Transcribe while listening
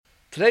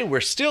Today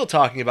we're still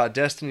talking about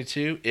Destiny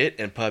 2, It,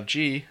 and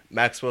PUBG.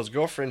 Maxwell's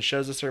girlfriend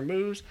shows us her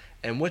moves,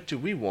 and what do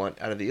we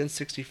want out of the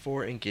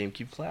N64 and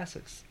GameCube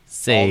classics?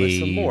 All this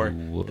and more.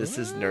 What? This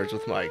is Nerds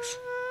with Mics.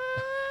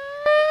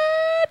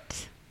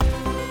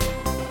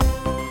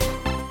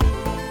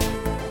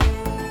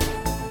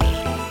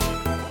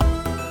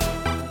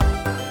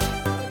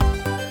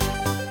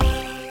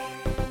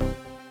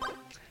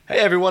 Hey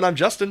everyone, I'm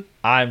Justin.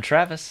 I'm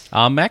Travis.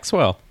 I'm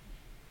Maxwell.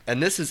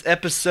 And this is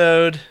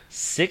episode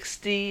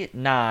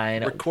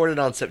 69. recorded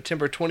on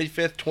September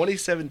 25th,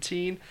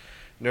 2017.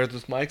 Nerds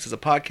with Mics is a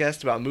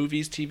podcast about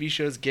movies, TV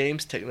shows,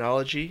 games,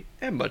 technology,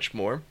 and much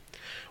more.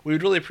 We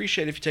would really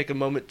appreciate if you take a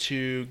moment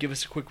to give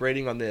us a quick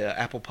rating on the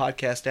Apple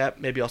Podcast app.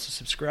 Maybe also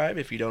subscribe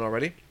if you don't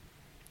already.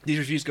 These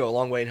reviews go a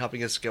long way in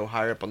helping us go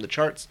higher up on the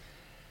charts.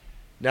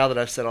 Now that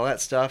I've said all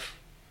that stuff,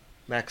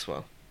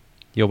 Maxwell,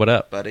 Yo, what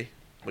up? buddy,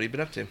 what have you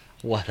been up to?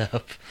 What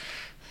up?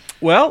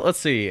 Well, let's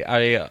see.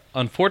 I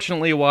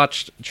unfortunately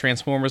watched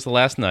Transformers the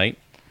last night.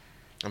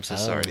 I'm so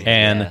sorry to hear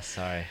And- yeah,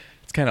 sorry.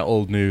 It's kind of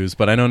old news,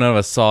 but I know none of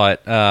us saw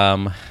it.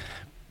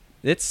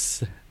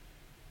 It's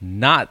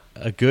not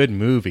a good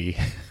movie.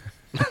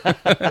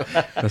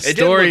 The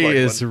story like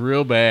is one.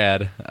 real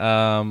bad.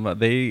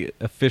 They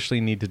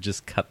officially need to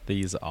just cut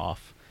these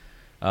off.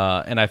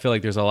 And I feel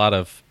like there's a lot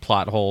of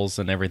plot holes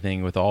and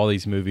everything with all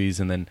these movies.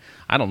 And then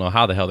I don't know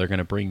how the hell they're going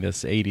to bring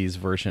this 80s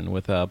version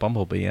with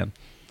Bumblebee in.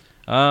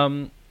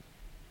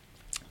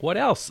 What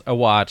else? I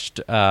watched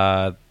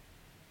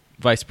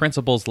Vice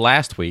Principals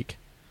last week.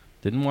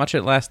 Didn't watch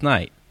it last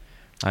night.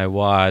 I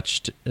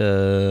watched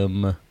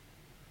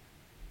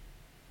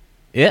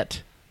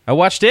It. I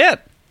watched It.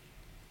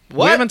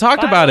 What? We haven't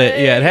talked about it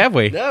yet, have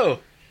we? No,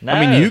 No,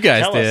 I mean, you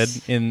guys tell did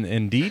us.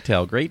 in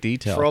detail, great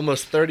detail. for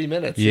almost 30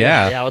 minutes.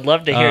 Yeah. Yeah, I would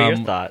love to hear your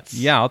Um, thoughts.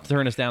 Yeah, I'll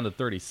turn us down to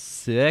 30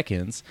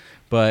 seconds,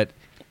 but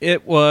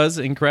it was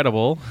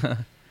incredible.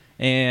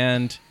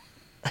 And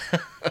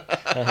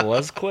That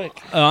was quick.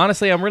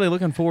 honestly, I'm really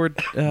looking forward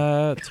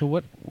to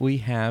what we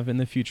have in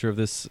the future of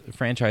this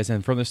franchise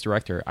and from this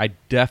director. I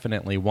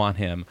definitely want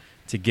him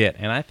to get,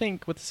 and I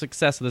think with the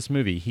success of this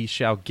movie, he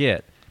shall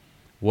get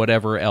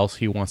whatever else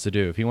he wants to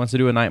do. If he wants to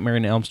do a Nightmare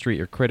on Elm Street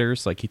or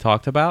Critters like he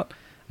talked about,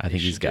 I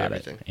think he's should do got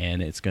it. everything.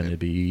 And it's going to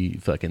be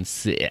fucking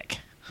sick.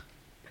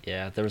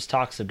 Yeah, there was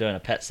talks of doing a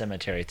Pet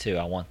Cemetery too.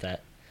 I want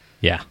that.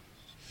 Yeah,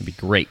 it'd be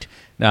great.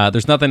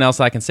 There's nothing else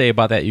I can say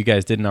about that you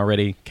guys didn't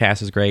already.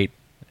 Cast is great.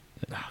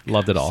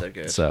 Loved it all. So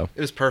good. So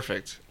It was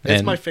perfect. It's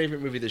And- my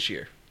favorite movie this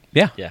year.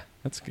 yeah, Yeah.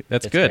 that's good.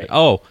 That's It's good. great.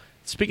 Oh,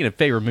 speaking of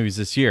favorite movies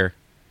this year,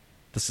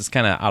 this is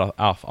kind of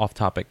off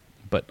topic,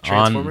 but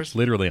Transformers?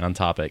 literally on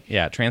topic.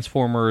 Yeah,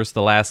 Transformers: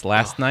 The Last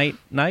Night,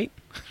 Night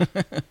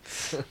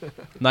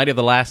of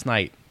the Last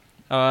Night.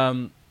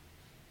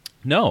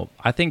 No,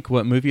 I think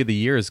what movie of the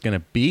year is going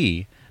to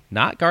be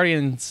not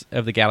Guardians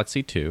of the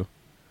Galaxy 2,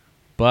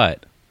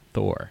 but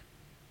Thor.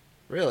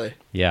 Really?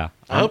 Yeah,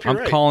 I hope you're I'm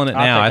right. calling it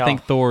I now. think I think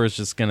I'll- Thor is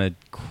just going to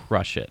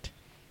crush it.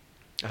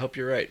 I hope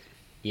you're right.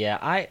 Yeah,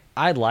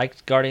 I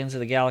liked Guardians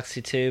of the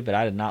Galaxy 2, but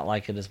I did not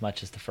like it as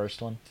much as the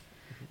first one.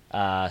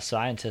 So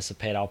I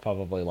anticipate I'll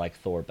probably like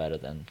Thor better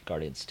than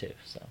Guardians 2.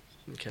 So,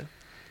 Okay.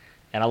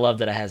 and I love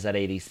that it has that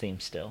 80s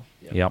theme still.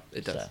 Yep.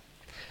 It does.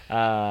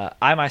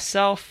 I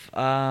myself,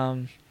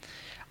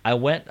 I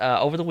went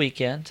over the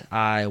weekend.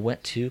 I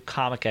went to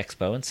Comic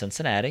Expo in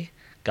Cincinnati.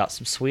 Got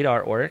some sweet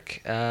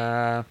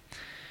artwork.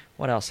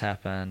 What else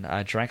happened?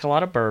 I drank a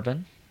lot of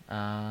bourbon.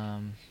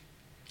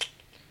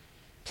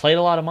 Played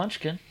a lot of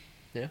Munchkin.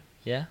 Yeah.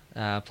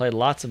 Yeah. Played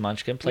lots of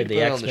Munchkin. Played We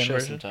the can put it on X-Men show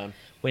version. sometime.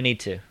 We need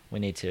to.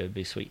 It'd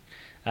be sweet.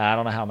 I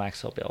don't know how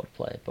Max will be able to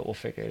play it, but we'll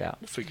figure it out.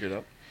 We'll figure it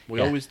out. We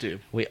Yeah. always do.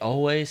 We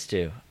always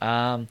do.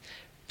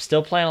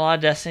 Still playing a lot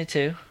of Destiny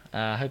 2.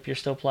 I hope you're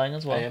still playing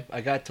as well. I am.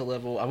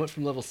 I went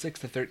from level 6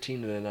 to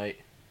 13 in a night.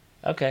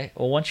 Okay.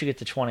 Well, once you get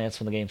to 20, that's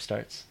when the game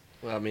starts.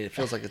 Well, I mean, it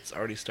feels like it's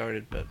already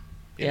started, but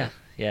you Yeah. know.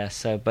 Yeah.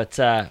 So, but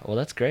well,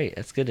 that's great.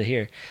 That's good to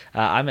hear.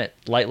 I'm at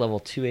light level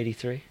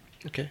 283.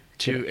 Okay.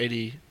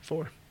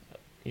 284.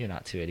 You're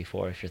not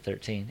 284 if you're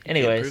 13. Can't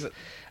Anyways, prove it.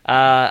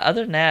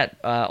 other than that,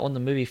 on the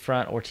movie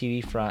front or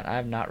TV front, I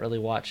have not really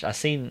watched. I've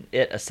seen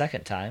it a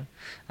second time.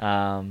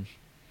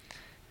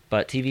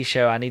 But TV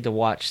show, I need to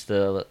watch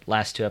the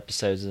last 2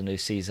 episodes of the new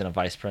season of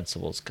Vice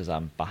Principals because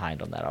I'm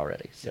behind on that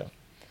already. So,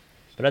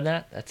 but other than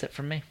that, that's it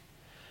from me.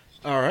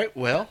 All right.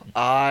 Well,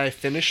 I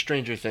finished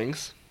Stranger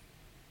Things.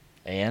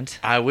 And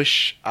I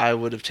wish I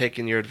would have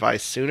taken your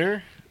advice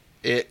sooner.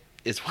 It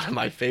is one of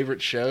my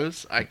favorite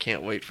shows. I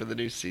can't wait for the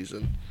new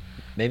season.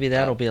 maybe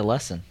that'll be a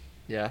lesson.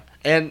 Yeah.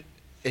 And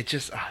it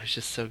was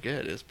just so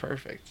good. It was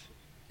perfect.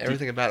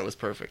 Everything about it was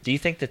perfect. Do you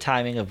think the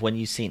timing of when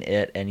you seen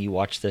it and you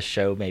watched this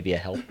show may be a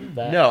help with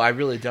that? No, I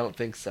really don't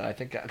think so. I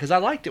think because I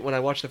liked it when I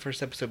watched the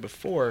first episode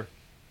before.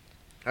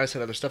 I just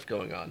had other stuff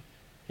going on.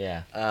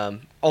 Yeah.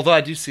 Although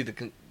I do see the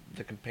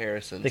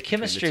comparisons. The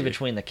chemistry two.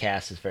 between the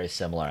cast is very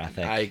similar, I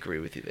think. I agree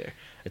with you there.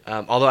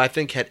 Although I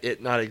think had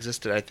it not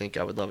existed, I think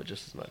I would love it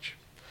just as much.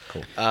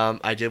 Cool.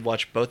 I did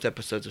watch both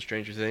episodes of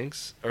Stranger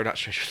Things, or not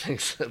Stranger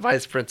Things,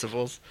 Vice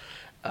Principals.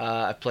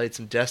 I played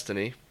some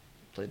Destiny.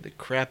 Played the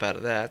crap out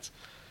of that.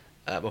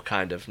 Well,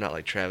 kind of. Not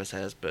like Travis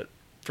has, but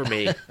for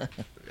me,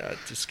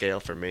 to scale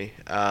for me.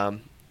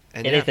 And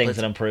Anything's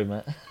an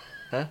improvement.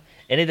 Huh?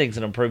 Anything's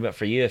an improvement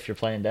for you if you're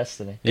playing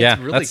Destiny. Yeah,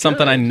 really that's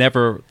something I good.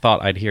 never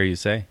thought I'd hear you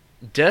say.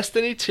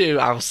 Destiny 2,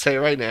 I will say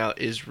right now,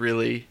 is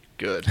really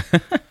good.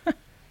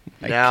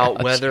 Now,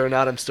 gosh. whether or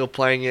not I'm still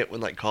playing it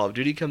when like Call of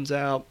Duty comes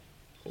out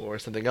or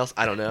something else,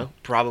 I don't know.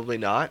 Probably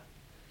not.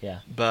 Yeah.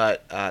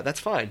 But that's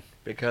fine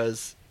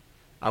because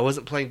I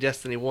wasn't playing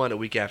Destiny 1 a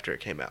week after it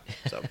came out.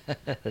 So,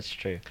 That's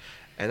true.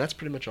 and that's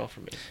pretty much all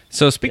for me.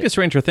 So speaking of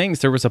Stranger Things,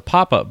 there was a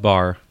pop-up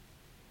bar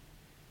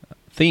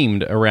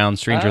themed around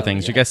Stranger Oh,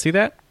 Things. yeah. You guys see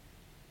that?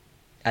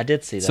 I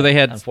did see that. So they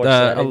had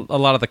Unfortunately, a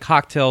lot of the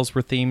cocktails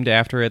were themed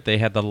after it. They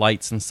had the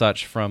lights and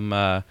such from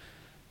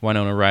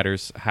Winona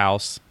Ryder's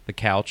house, the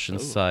couch and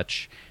Ooh.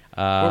 such.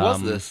 Where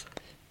was this?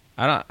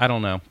 I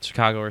don't know,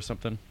 Chicago or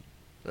something.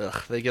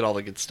 Ugh, they get all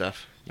the good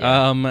stuff.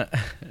 Yeah.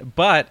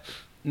 But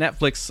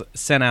Netflix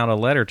sent out a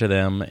letter to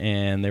them,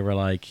 and they were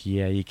like,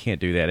 "Yeah, you can't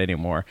do that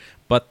anymore."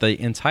 But the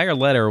entire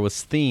letter was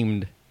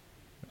themed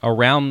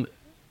around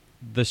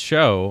the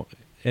show,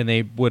 and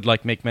they would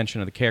like make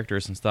mention of the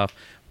characters and stuff.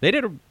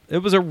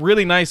 It was a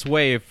really nice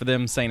way for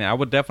them saying that. I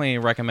would definitely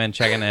recommend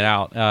checking it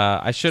out.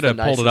 I should have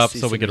the pulled it nicest up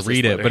so we cease and could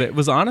read desist it, but letter. it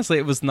was honestly,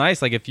 it was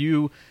nice. Like if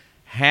you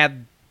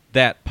had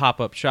that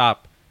pop-up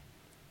shop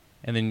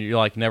and then you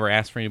like never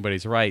asked for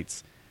anybody's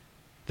rights,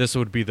 this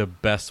would be the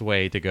best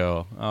way to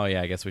go, oh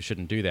yeah, I guess we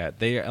shouldn't do that.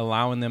 They're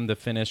allowing them to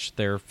finish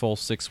their full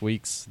 6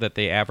 weeks that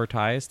they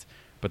advertised,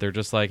 but they're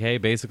just like, hey,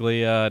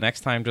 basically next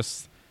time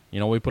just,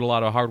 we put a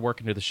lot of hard work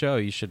into the show,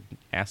 you should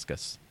ask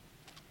us.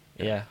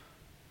 Yeah.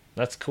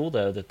 That's cool,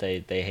 though, that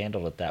they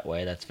handled it that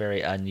way. That's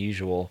very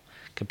unusual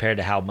compared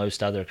to how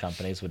most other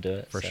companies would do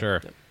it. For so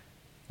sure.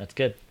 That's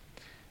good.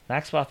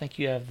 Maxwell, I think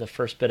you have the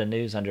first bit of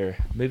news under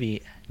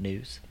movie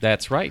news.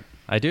 That's right.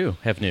 I do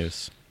have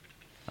news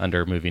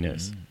under movie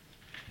news.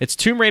 It's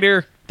Tomb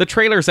Raider. The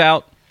trailer's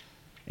out,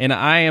 and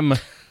I am,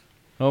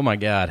 oh my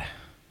God.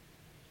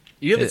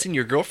 You haven't seen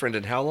your girlfriend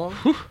in how long?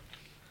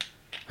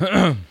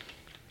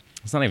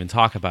 Let's not even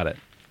talk about it.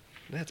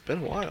 Yeah, it's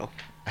been a while.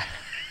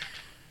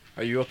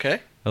 Are you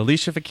okay?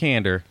 Alicia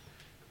Vikander,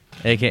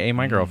 a.k.a.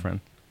 my girlfriend,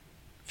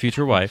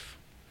 future wife,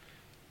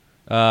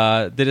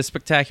 did a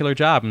spectacular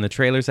job, and the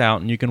trailer's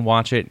out, and you can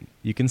watch it.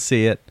 You can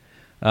see it.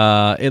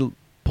 It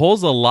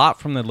pulls a lot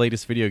from the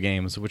latest video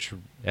games, which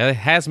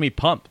has me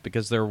pumped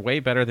because they're way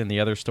better than the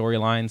other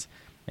storylines,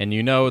 and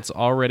it's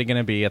already going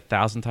to be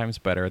 1,000 times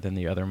better than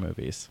the other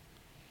movies.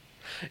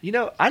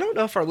 I don't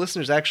know if our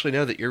listeners actually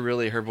know that you're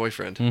really her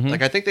boyfriend. Mhm.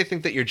 Like, I think they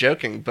think that you're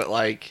joking, but,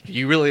 like,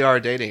 you really are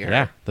dating her.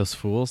 Yeah, those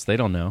fools, they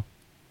don't know.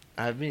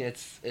 I mean,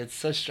 it's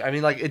such... I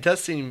mean, like, it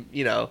does seem,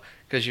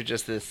 because you're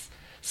just this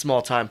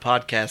small-time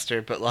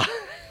podcaster, but,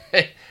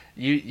 like,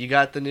 you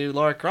got the new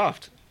Lara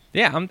Croft.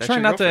 Yeah, I'm That's trying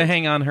your not to girlfriend.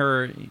 hang on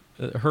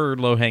her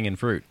low-hanging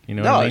fruit. You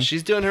know No, what I mean?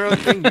 she's doing her own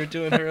thing, you're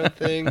doing her own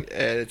thing,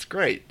 and it's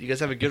great. You guys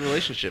have a good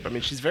relationship. I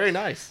mean, she's very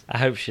nice. I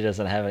hope she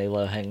doesn't have any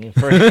low-hanging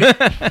fruit.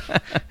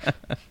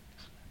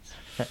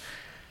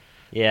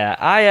 Yeah,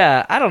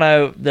 I don't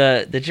know.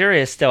 The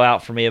jury is still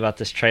out for me about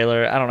this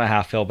trailer. I don't know how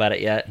I feel about it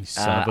yet. You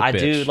son of a I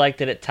do bitch. like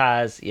that it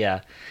ties.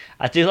 Yeah,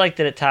 I do like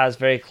that it ties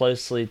very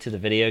closely to the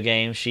video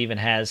game. She even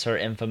has her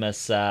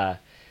infamous the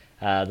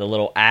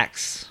little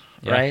axe,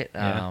 Yeah, right?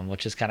 yeah.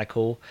 Which is kind of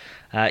cool.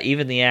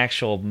 Even the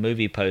actual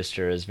movie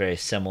poster is very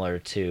similar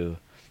to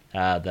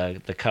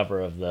the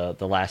cover of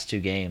the last two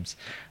games.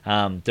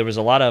 There was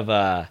a lot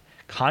of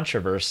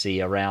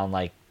controversy around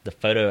like the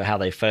photo, how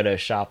they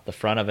photoshopped the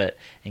front of it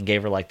and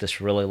gave her like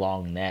this really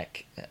long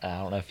neck. I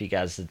don't know if you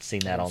guys had seen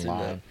that I haven't seen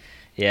online.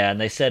 Yeah,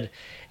 and they said,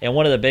 and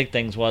one of the big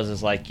things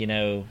is like,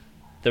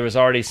 there was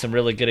already some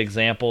really good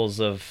examples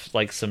of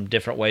like some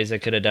different ways they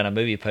could have done a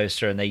movie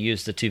poster, and they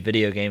used the two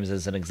video games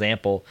as an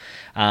example.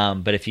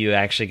 But if you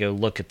actually go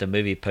look at the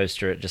movie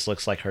poster, it just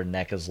looks like her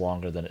neck is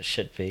longer than it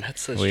should be.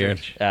 That's so Weird.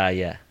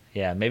 strange.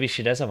 Yeah. Maybe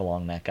she does have a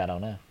long neck. I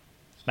don't know.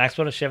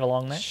 Maxwell, does she have a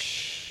long neck?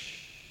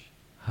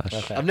 Hush.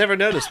 Okay. I've never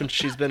noticed when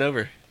she's been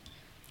over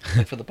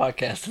like, for the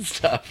podcast and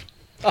stuff.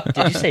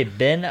 Did you say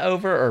been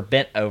over or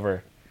bent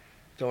over?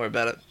 Don't worry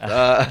about it.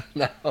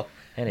 No.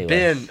 Anyway.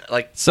 Ben,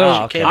 like,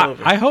 So she came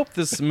over. I hope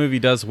this movie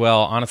does well,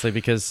 honestly,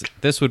 because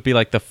this would be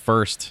like the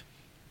first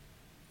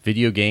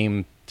video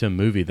game to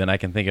movie that I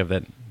can think of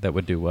that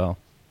would do well.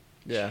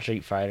 yeah.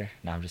 Street Fighter.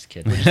 No, I'm just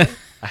kidding.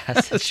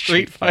 I said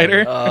Street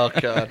Fighter? Oh,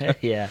 God.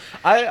 Yeah.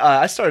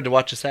 I started to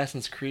watch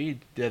Assassin's Creed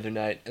the other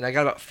night, and I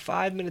got about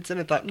 5 minutes in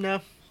and thought,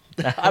 no,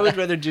 I would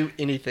rather do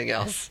anything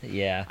else.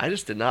 Yeah. I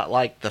just did not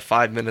like the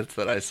 5 minutes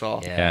that I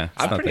saw. Yeah. Yeah, it's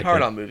I'm not pretty that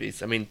hard good. on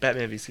movies. I mean,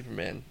 Batman v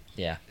Superman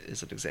Yeah.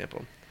 is an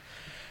example.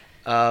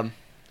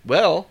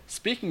 Well,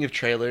 speaking of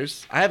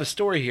trailers, I have a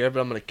story here,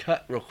 but I'm going to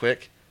cut real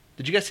quick.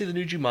 Did you guys see the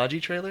new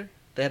Jumanji trailer?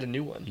 They had a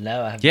new one.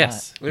 No, I have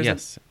Yes, There's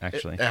yes,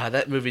 actually.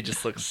 that movie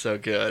just looks so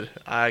good.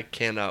 I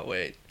cannot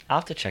wait. I'll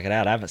have to check it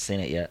out. I haven't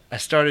seen it yet. I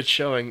started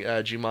showing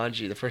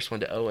Jumanji, the first one,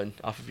 to Owen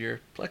off of your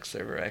Plex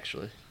server,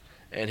 actually,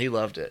 and he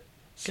loved it.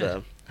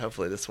 So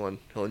hopefully this one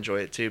he'll enjoy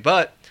it too.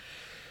 But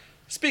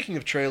Speaking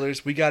of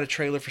trailers, we got a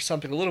trailer for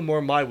something a little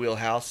more my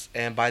wheelhouse,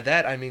 and by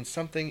that I mean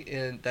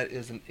something that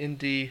is an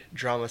indie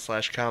drama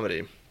 /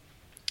 comedy,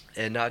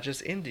 and not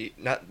just any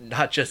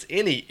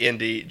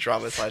indie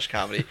drama /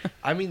 comedy.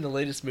 I mean the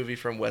latest movie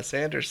from Wes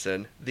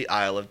Anderson, The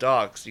Isle of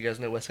Dogs. You guys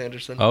know Wes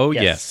Anderson? Oh,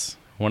 Yes. yes.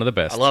 One of the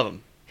best. I love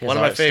him. His One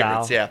of my art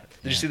favorites. style. Yeah.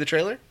 Did you see the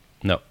trailer?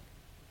 No.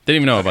 Didn't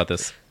even know about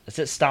this. Is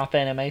it stop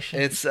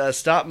animation? It's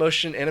stop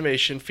motion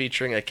animation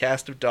featuring a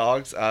cast of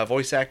dogs.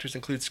 Voice actors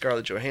include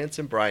Scarlett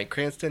Johansson, Bryan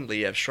Cranston,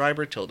 Liev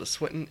Schreiber, Tilda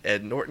Swinton,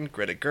 Ed Norton,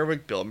 Greta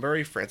Gerwig, Bill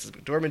Murray, Frances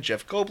McDormand,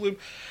 Jeff Goldblum,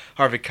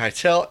 Harvey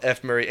Keitel,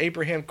 F. Murray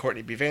Abraham,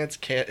 Courtney B. Vance,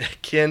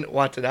 Ken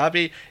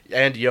Watanabe,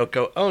 and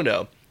Yoko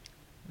Ono.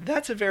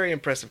 That's a very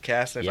impressive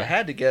cast, and if I Yeah.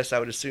 had to guess, I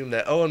would assume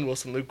that Owen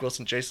Wilson, Luke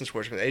Wilson, Jason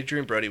Schwartzman,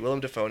 Adrian Brody, Willem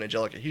Dafoe, and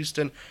Angelica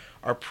Houston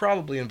are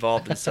probably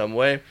involved in some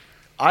way.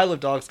 Isle of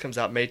Dogs comes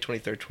out May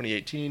 23rd,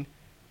 2018.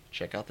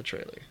 Check out the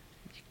trailer.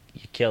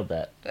 You killed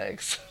that.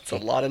 Thanks. It's a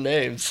lot of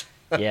names.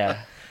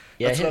 Yeah.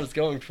 Yeah, That's what I his- was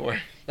going for.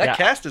 That Yeah.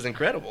 cast is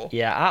incredible.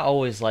 yeah. I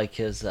always like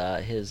his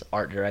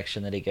art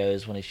direction that he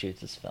goes when he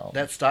shoots his film.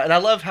 That style, and I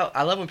love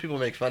when people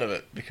make fun of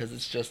it because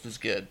it's just as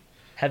good.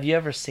 Have you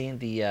ever seen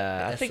the?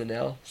 I think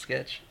SNL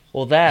sketch.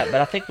 well but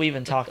I think we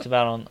even talked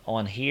about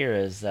on here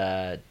is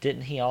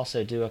didn't he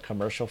also do a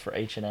commercial for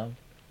H&M?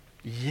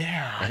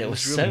 Yeah, And it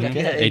was really so good.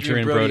 good. Yeah, Adrian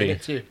in Brody.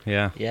 it too.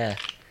 Yeah. Yeah,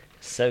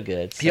 so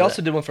good. He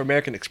also did one for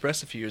American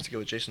Express a few years ago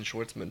with Jason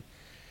Schwartzman,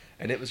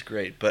 and it was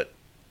great. But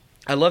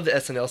I love the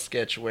SNL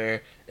sketch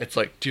where it's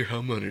like, "Dear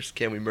homeowners,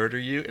 can we murder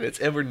you?" And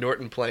it's Edward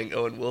Norton playing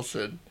Owen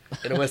Wilson.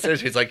 And in West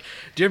Anderson, he's like,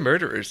 "Dear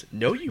murderers,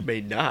 no, you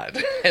may not."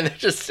 And they're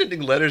just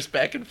sending letters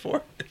back and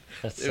forth.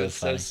 That's It so was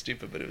funny. so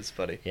stupid, but it was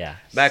funny. Yeah,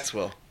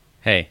 Maxwell.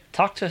 Hey.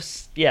 Talk to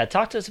us. Yeah,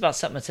 talk to us about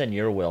something that's in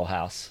your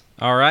wheelhouse.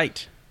 All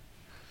right.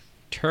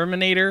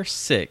 Terminator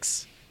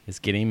 6 is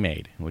getting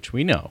made, which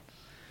we know.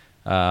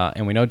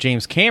 And we know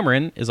James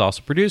Cameron is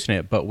also producing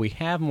it, but we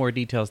have more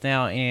details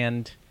now,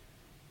 and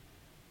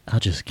I'll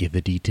just give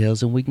the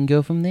details and we can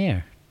go from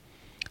there.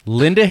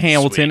 Linda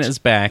Hamilton Sweet. is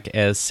back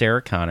as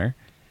Sarah Connor.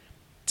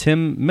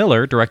 Tim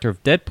Miller, director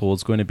of Deadpool,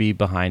 is going to be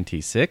behind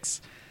T6.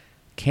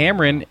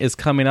 Cameron is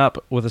coming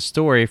up with a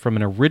story from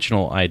an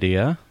original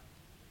idea.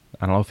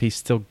 I don't know if he's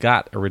still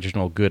got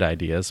original good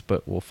ideas,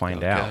 but we'll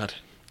find Oh, out. God.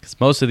 Because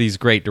most of these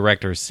great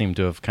directors seem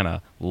to have kind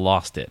of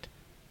lost it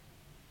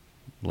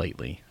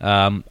lately.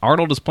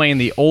 Arnold is playing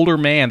the older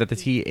man that the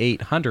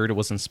T-800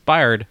 was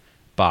inspired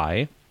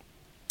by,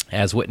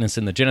 as witnessed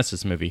in the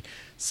Genesis movie.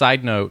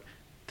 Side note,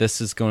 this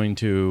is going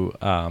to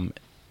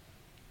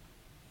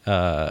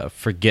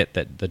forget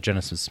that the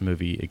Genesis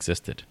movie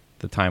existed,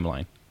 the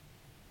timeline.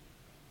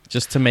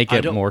 Just to make I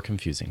it don't- more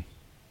confusing.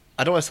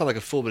 I don't want to sound like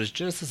a fool, but is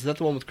Genesis, is that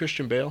the one with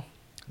Christian Bale?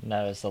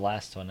 No, it's the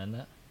last one, isn't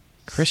it?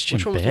 Christian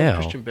Which one was the one with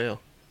Bale. Christian Bale? Wasn't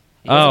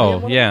he in Oh,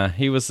 one of yeah.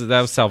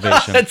 That was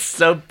Salvation. That's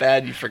so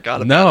bad you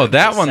forgot about No, it.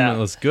 that one Sal-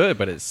 was good,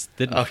 but it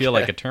didn't feel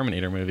Okay. like a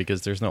Terminator movie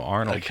because there's no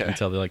Arnold Okay.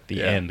 until the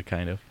Yeah. end,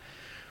 kind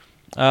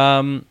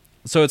of.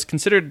 So it's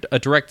considered a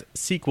direct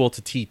sequel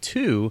to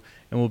T2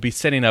 and will be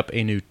setting up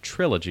a new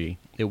trilogy.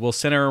 It will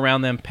center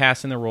around them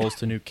passing the roles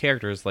to new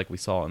characters like we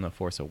saw in The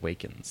Force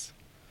Awakens.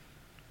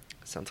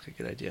 Sounds like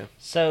a good idea.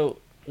 So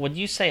when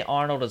you say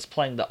Arnold is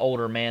playing the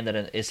older man,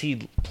 is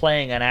he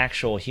playing an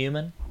actual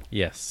human?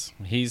 Yes.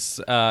 He's,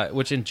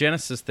 which in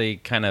Genesis they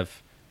kind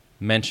of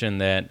mentioned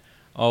that,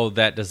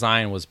 that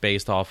design was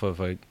based off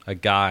of a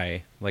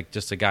guy, like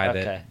just a guy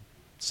Okay. that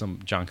some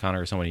John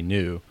Connor or somebody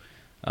knew.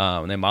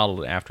 And they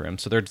modeled it after him.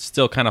 So they're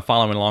still kind of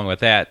following along with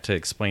that to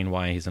explain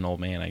why he's an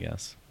old man, I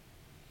guess.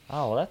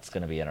 Oh, well, that's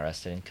going to be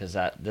interesting because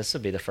this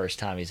would be the first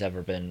time he's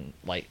ever been,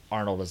 like,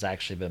 Arnold has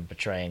actually been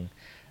portraying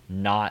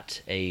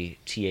not a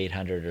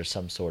T-800 or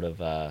some sort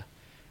of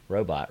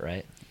robot,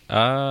 right?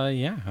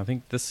 Yeah, I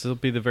think this will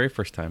be the very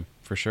first time,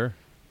 for sure.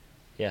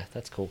 Yeah,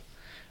 that's cool.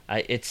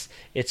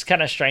 It's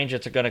kind of strange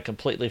that they're going to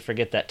completely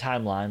forget that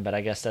timeline, but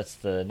I guess that's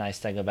the nice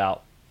thing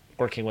about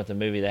working with a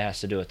movie that has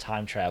to do with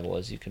time travel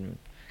is you can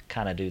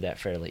kind of do that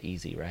fairly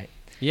easy, right?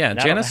 Yeah, And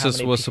I don't know how Genesis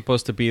many was pe-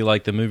 supposed to be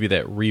like the movie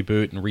that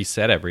reboot and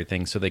reset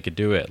everything so they could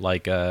do it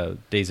like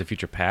Days of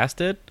Future Past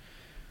did.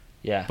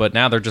 Yeah. But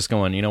now they're just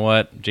going, you know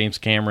what? James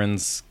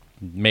Cameron's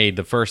made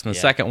the first and the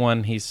Yeah. second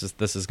one. This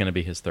is going to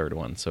be his third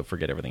one, so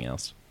forget everything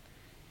else.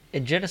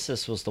 And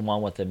Genesis was the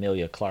one with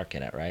Emilia Clarke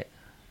in it, right?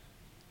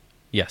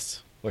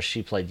 Yes. Where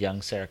she played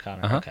young Sarah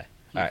Connor. Uh-huh. Okay.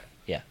 All right.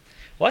 Yeah.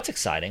 Well, that's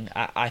exciting.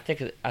 I think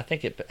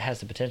it has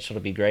the potential to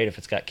be great if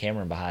it's got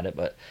Cameron behind it.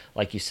 But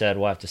like you said,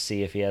 we'll have to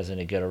see if he has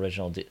any good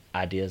original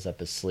ideas up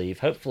his sleeve.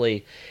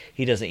 Hopefully,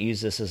 he doesn't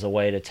use this as a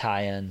way to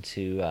tie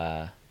into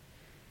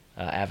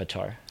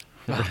Avatar.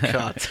 Oh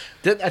God!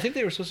 I think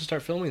they were supposed to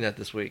start filming that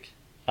this week.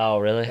 Oh,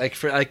 really?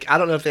 I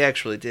don't know if they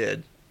actually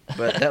did,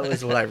 but that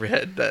was what I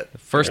read. That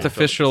First they were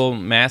official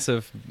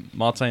massive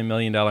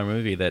multi-million-dollar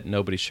movie that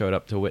nobody showed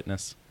up to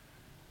witness.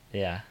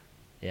 Yeah.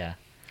 Yeah.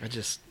 I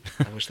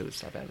wish they would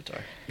stop Avatar.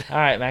 All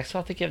right,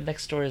 Maxwell. I think you have the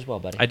next story as well,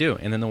 buddy. I do,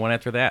 and then the one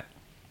after that.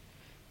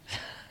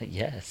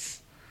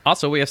 Yes.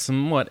 Also, we have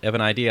somewhat of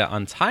an idea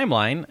on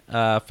timeline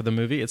for the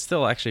movie. It's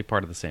still actually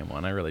part of the same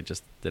one. I really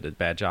just did a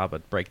bad job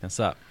at breaking this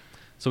up.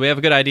 So we have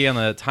a good idea on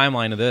the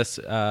timeline of this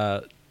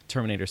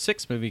Terminator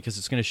 6 movie because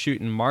it's going to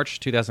shoot in March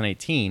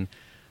 2018.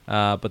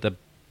 But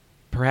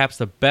perhaps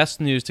the best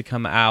news to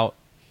come out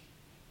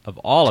of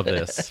all of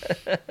this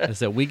is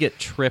that we get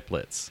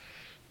triplets.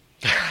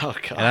 Oh,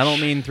 gosh. And I don't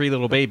mean 3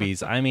 little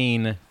babies. I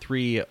mean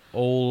 3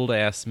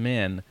 old-ass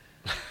men,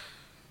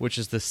 which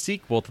is the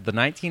sequel to the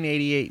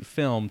 1988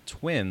 film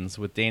Twins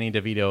with Danny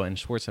DeVito and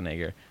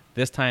Schwarzenegger.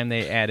 This time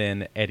they add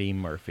in Eddie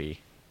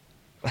Murphy.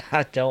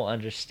 I don't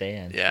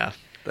understand. Yeah,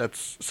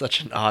 that's such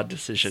an odd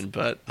decision,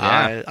 but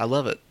Yeah. I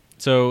love it.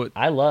 So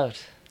I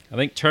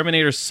think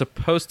Terminator's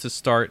supposed to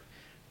start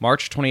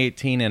March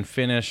 2018 and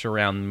finish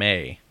around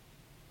May.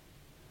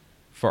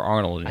 For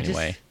Arnold,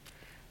 anyway.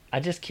 I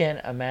just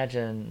can't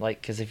imagine, like,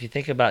 because if you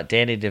think about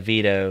Danny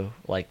DeVito,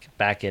 like,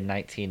 back in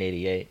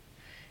 1988,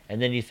 and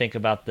then you think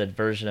about the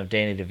version of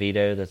Danny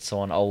DeVito that's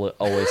on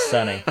Always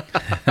Sunny,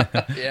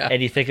 Yeah.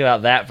 and you think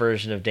about that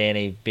version of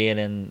Danny being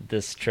in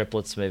this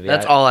Triplets movie.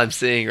 That's all I'm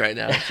seeing right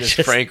now. It's just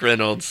Just- Frank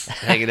Reynolds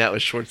hanging out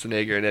with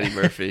Schwarzenegger and Eddie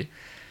Murphy.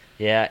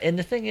 Yeah, and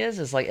the thing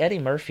is like, Eddie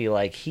Murphy,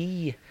 like,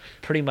 he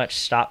pretty much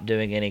stopped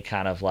doing any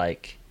kind of,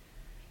 like,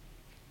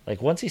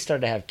 once he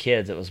started to have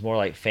kids, it was more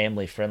like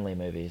family-friendly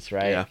movies,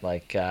 right? Yeah.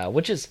 Like,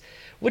 which is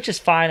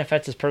fine if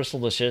that's his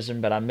personal decision,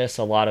 but I miss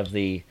a lot of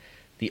the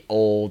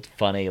old,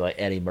 funny, like,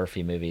 Eddie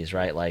Murphy movies,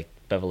 right? Like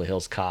Beverly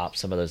Hills Cop,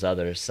 some of those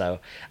others. So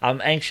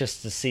I'm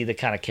anxious to see the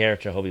kind of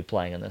character he'll be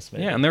playing in this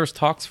movie. Yeah, and there was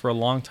talks for a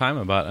long time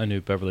about a new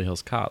Beverly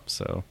Hills Cop,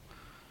 so...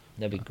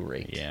 That'd be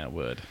great. Yeah, it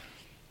would.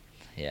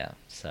 Yeah,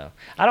 so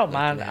I don't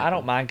mind. can I don't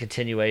happen. mind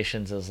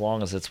continuations as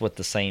long as it's with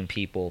the same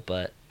people.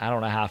 But I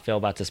don't know how I feel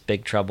about this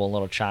Big Trouble in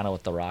Little China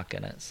with The Rock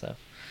in it. So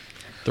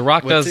The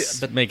Rock What's does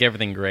it- but- make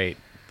everything great,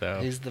 though.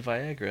 He's the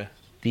Viagra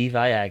the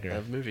Viagra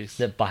of movies.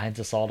 that binds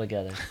us all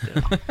together.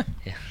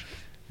 Yeah.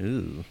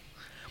 Ooh.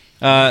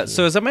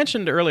 So as I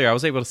mentioned earlier, I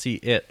was able to see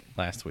It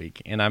last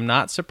week, and I'm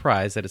not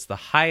surprised that it's the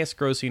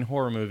highest-grossing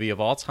horror movie of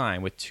all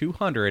time with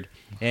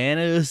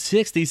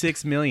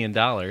 $266 million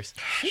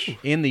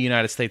in the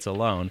United States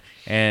alone,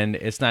 and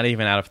it's not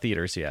even out of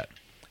theaters yet.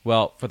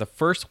 Well, for the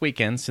first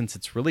weekend since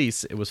its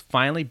release, it was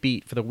finally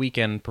beat for the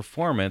weekend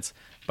performance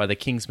by the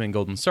Kingsman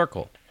Golden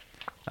Circle.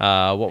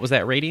 What was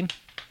that rating?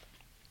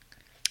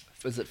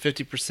 Was it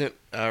 50%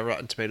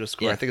 Rotten Tomato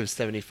score? Yeah. I think it was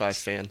 75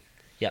 fan.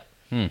 Yep.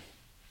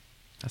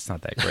 That's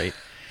not that great.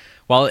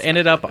 While it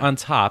ended up on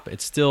top,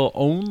 it still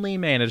only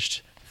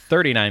managed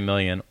 $39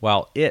 million,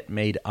 while It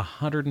made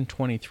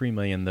 $123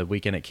 million the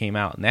weekend it came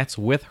out, and that's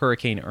with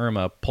Hurricane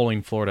Irma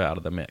pulling Florida out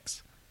of the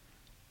mix.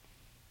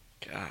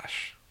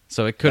 Gosh.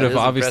 So it could That have is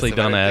obviously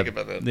impressive. done I a didn't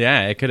think about that.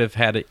 yeah, it could have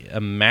had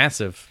a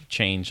massive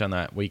change on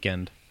that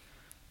weekend.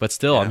 But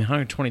still, I Yeah. mean,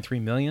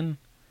 $123 million,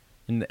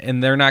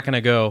 and they're not going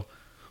to go,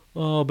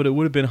 oh, but it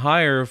would have been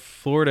higher if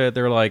Florida.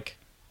 They're like,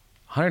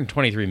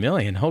 $123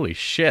 million, holy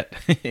shit,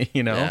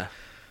 you know, Yeah.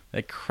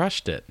 they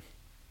crushed it.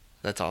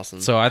 That's awesome.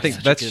 So I think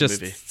Such a that's good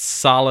just movie.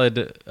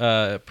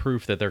 solid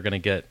proof that they're going to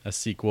get a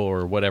sequel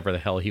or whatever the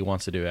hell he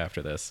wants to do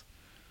after this.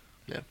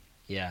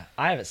 Yeah,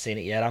 I haven't seen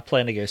it yet. I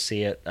plan to go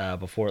see it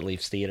before it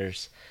leaves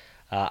theaters.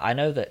 I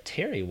know that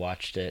Terry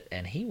watched it,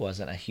 and he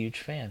wasn't a huge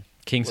fan. Well,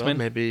 Kingsman?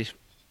 maybe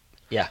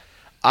Yeah.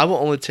 I will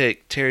only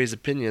take Terry's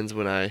opinions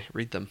when I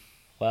read them.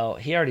 Well,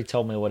 he already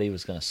told me what he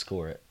was going to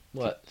score it.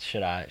 What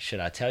should I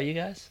tell you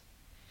guys?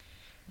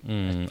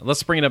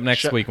 Let's bring it up next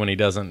Shut- week when he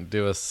doesn't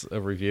do us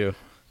a review.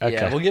 Okay.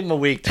 Yeah, we'll give him a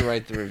week to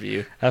write the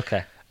review.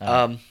 Okay.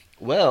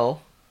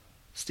 Well,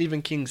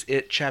 Stephen King's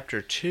It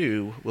Chapter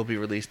 2 will be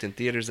released in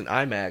theaters and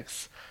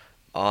IMAX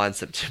on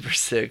September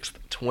 6th,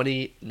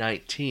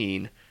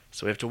 2019.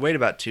 So we have to wait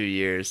about 2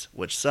 years,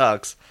 which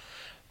sucks.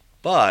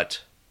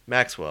 But,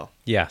 Maxwell,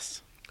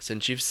 Yes.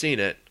 since you've seen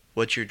it,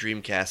 what's your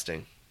dream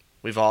casting?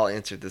 We've all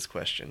answered this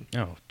question.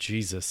 Oh,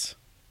 Jesus.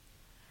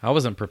 I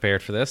wasn't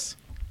prepared for this.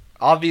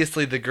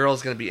 Obviously, the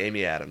girl's going to be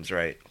Amy Adams,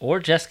 right? Or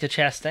Jessica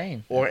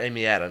Chastain. Or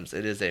Amy Adams.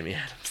 It is Amy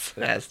Adams.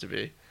 It has to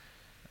be.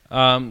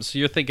 So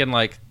you're thinking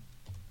like,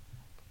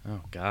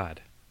 oh,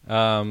 God.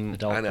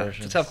 Adult I know.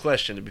 versions. It's a tough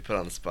question to be put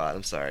on the spot.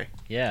 I'm sorry.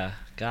 Yeah.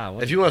 God.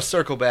 What If you want to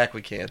circle back,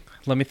 we can.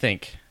 Let me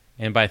think.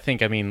 And by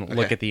think, I mean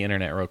look Okay. at the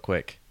internet real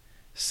quick.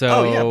 So,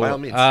 Oh, yeah, by all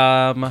means.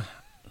 Oh,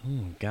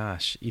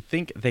 gosh. You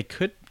think they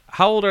could...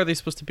 How old are they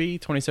supposed to be?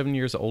 27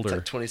 years It's older.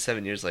 like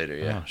 27 years later,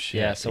 yeah. Oh,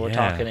 shit. Yeah, so we're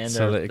talking in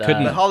so their, it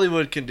couldn't... But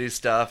Hollywood can do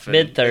stuff. And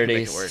Mid- they can make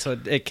it 30s. work. So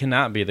it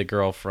cannot be the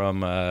girl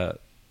from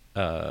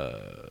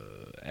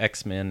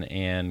X-Men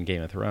and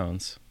Game of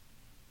Thrones.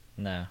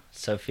 No.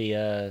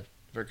 Sophia.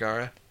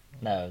 Vergara?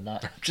 No,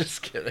 not. I'm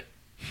just kidding.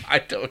 I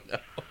don't know.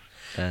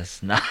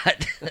 That's not.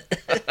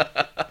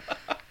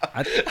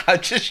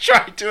 I'm just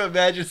trying to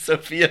imagine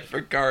Sofia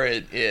Vergara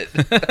in it.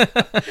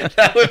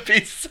 That would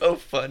be so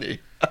funny.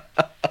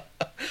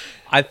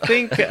 I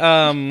think...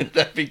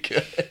 That'd be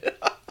good.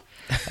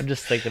 I'm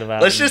just thinking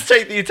about. Let's just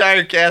take the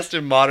entire cast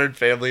in Modern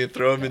Family and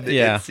throw them in the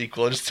Yeah. It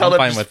sequel. Just tell I'm them,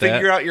 fine just with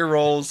figure that. out your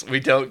roles. We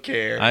don't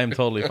care. I'm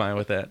totally fine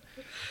with that.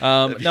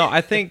 No,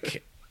 I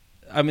think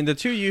I mean, the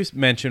two you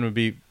mentioned would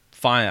be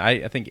fine.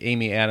 I think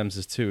Amy Adams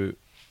is too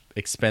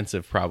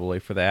expensive probably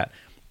for that.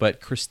 But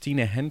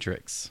Christina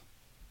Hendricks.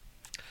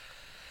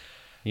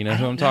 You know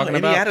who I'm talking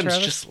about, Amy Adams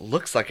Travis? just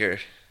looks like her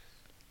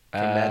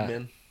from Mad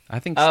Men. I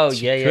think Oh,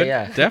 she yeah, could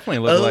yeah. definitely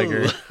look like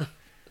her.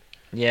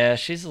 Yeah,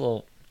 she's a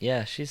little.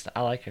 Yeah,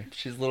 I like her.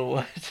 She's a little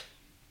what?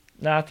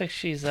 No, I think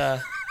she's.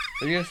 What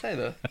are you gonna say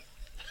though?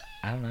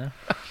 I don't know.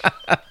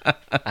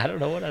 I don't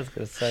know what I was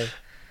gonna say.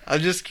 I'm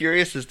just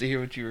curious as to hear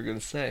what you were gonna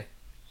say.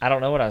 I don't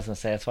know what I was gonna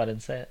say. That's why I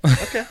didn't say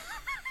it. Okay.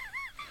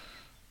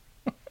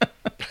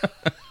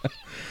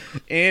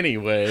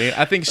 Anyway,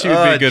 I think she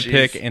would be a good jeez.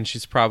 pick, and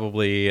she's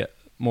probably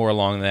more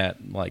along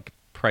that like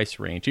price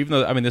range. Even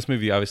though, I mean, this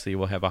movie obviously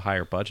will have a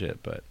higher budget,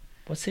 but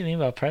What's he mean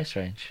by price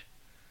range?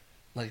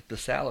 Like the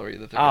salary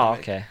that they're Oh, gonna make.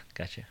 okay,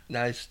 gotcha.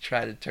 Nice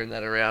try to turn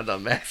that around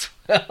on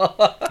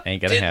Maxwell.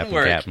 ain't gonna Didn't happen,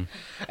 work. Captain.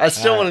 I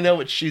still want to know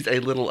what she's a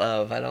little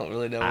of. I don't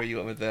really know where you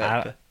went with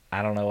that. but-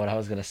 I don't know what I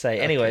was gonna say.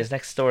 Okay. Anyways,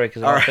 next story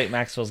because I All don't right. think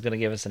Maxwell's gonna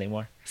give us any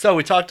more. So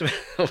we talked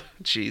about,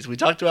 we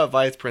talked about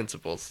Vice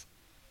Principals.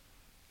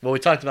 Well, we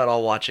talked about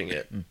all watching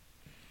it.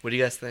 What do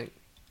you guys think?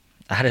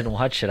 I didn't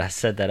watch it. I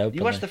said that openly.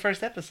 You watched the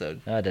first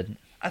episode. No, I didn't.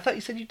 I thought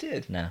you said you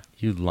did. No.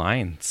 You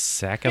lying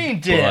sack of You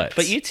did, butts.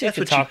 But you two That's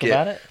can what you talk get.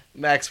 about it.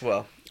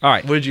 Maxwell, All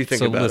right. what did you think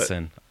so about it?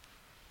 listen,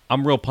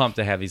 I'm real pumped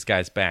to have these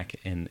guys back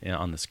in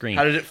on the screen.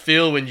 how did it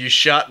feel when you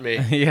shot me?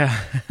 Yeah.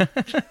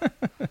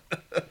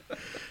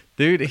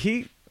 Dude,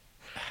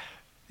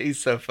 He's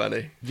so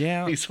funny.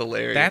 yeah. He's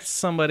hilarious. That's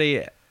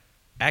somebody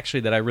actually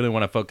that I really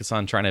want to focus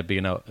on trying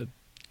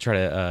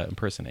to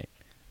impersonate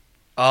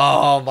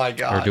oh my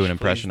god. or do an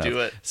impression do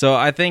of. it. So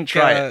I think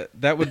Try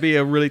it. that would be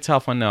a really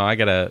tough one. No, I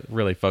got to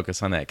really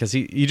focus on that cuz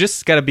you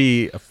just got to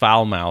be a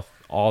foul mouth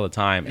all the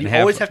time and You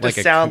always have to like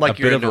sound like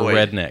a you're bit of annoyed.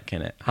 a redneck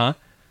in it. Huh?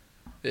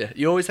 Yeah,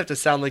 you always have to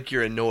sound like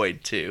you're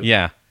annoyed too.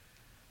 Yeah.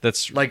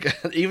 That's Like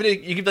even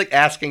if you could be like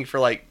asking for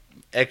like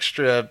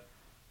extra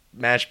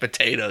mashed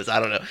potatoes, I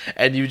don't know,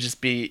 and you just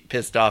be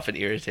pissed off and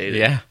irritated.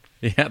 yeah.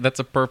 Yeah, that's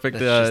a perfect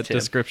That's just him.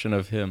 description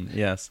of him.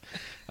 Yes.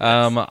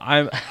 I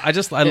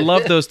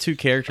love those two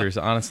characters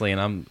honestly,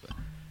 and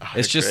Oh,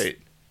 it's they're just great.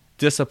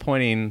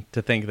 disappointing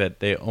to think that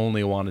they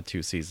only wanted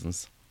 2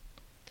 seasons.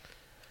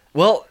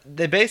 Well,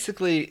 they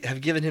basically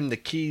have given him the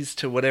keys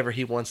to whatever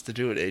he wants to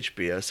do at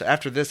HBO. So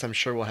after this, I'm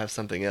sure we'll have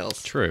something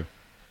else. True.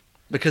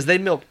 Because they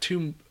milked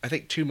 2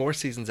 more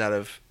seasons out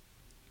of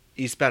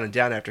Eastbound and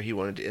Down after he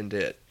wanted to end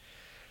it.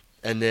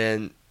 And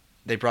then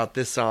they brought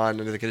this on, and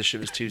they're going to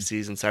shoot his 2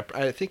 seasons. So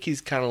I think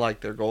he's kind of like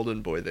their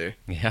golden boy there.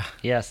 Yeah.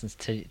 Yeah, since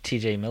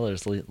T.J.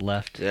 Miller's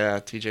left. Yeah,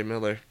 T.J.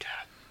 Miller.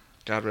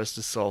 God rest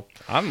his soul.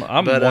 I'm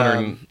But,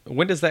 wondering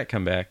when does that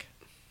come back?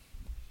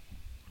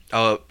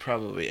 Oh,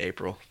 probably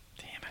April.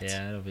 Damn it.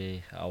 Yeah, it'll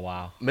be a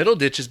while.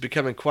 Middleditch is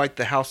becoming quite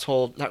the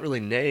household, not really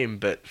name,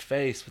 but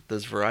face with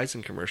those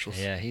Verizon commercials.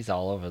 Yeah, he's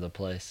all over the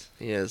place.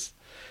 He is.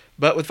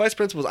 But with Vice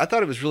Principals, I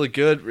thought it was really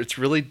good. It's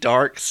really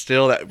dark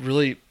still, that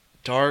really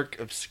dark,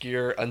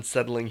 obscure,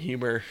 unsettling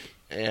humor.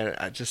 And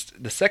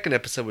the second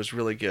episode was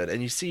really good.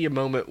 And you see a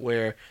moment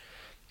where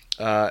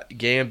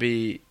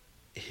Gamby,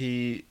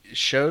 he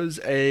shows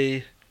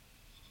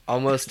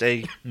almost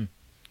a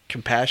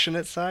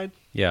compassionate side.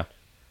 Yeah.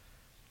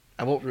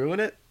 I won't ruin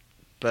it,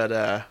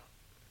 but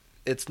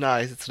it's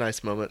nice. It's a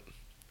nice moment.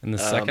 In the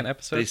second But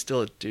episode? he's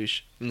still a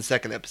douche. In the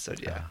second episode,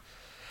 yeah.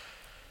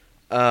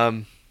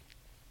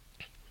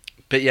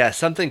 But yeah,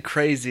 something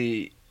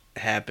crazy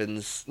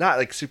happens. Not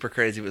like super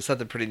crazy, but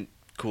something pretty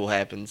cool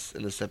happens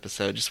in this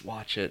episode. Just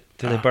watch it.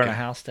 Do they Oh, burn a God.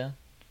 house down?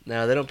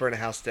 No, they don't burn a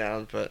house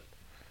down, but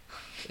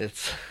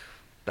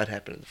that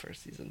happened in the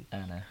first season. I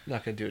don't know. I'm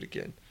not gonna do it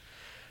again.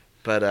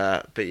 But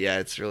yeah,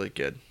 it's really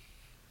good.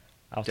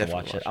 I'll have to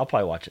Definitely watch watch it. I'll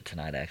probably watch it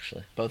tonight,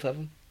 actually. Both of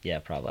them. Yeah,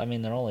 probably. I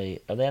mean,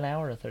 are they an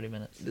hour or 30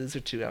 minutes? These are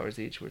 2 hours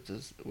each, where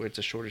it's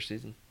a shorter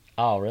season.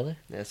 Oh, really?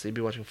 Yeah, so you'd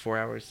be watching 4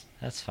 hours.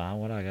 That's fine.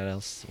 What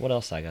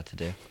else I got to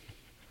do?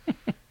 I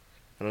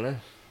don't know.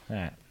 All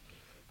right.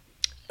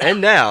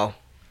 And now,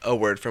 a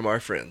word from our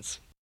friends.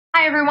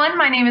 Hi everyone,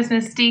 my name is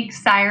Mystique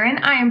Siren.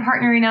 I am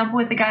partnering up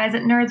with the guys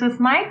at Nerds with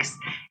Mics,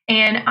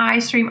 and I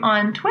stream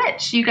on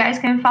Twitch. You guys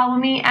can follow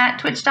me at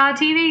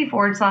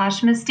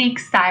twitch.tv/Mystique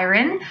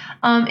Siren.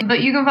 But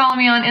you can follow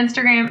me on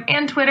Instagram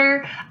and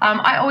Twitter.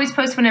 I always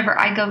post whenever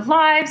I go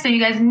live, so you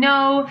guys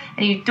know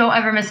and you don't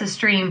ever miss a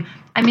stream.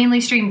 I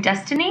mainly stream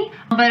Destiny,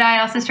 but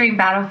I also stream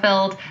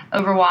Battlefield,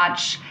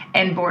 Overwatch,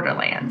 and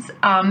Borderlands.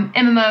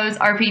 MMOs,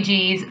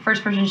 RPGs,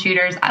 first-person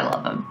shooters, I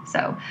love them.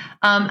 So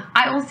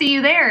I will see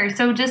you there.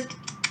 So just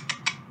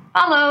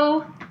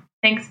follow.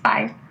 Thanks,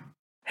 bye.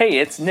 Hey,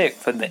 it's Nick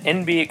from the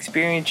NB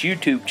Experience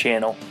YouTube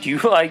channel. Do you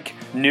like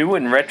new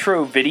and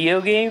retro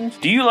video games?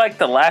 Do you like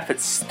to laugh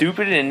at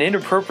stupid and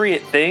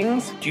inappropriate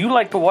things? Do you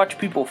like to watch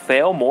people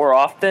fail more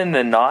often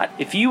than not?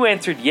 If you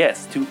answered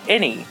yes to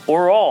any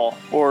or all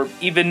or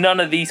even none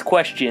of these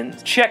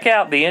questions, check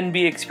out the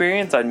NB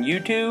Experience on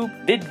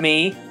YouTube,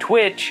 VidMe,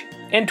 Twitch,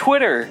 and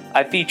Twitter.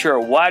 I feature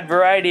a wide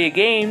variety of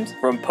games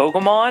from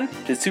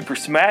Pokemon to Super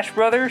Smash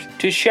Bros.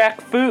 To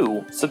Shaq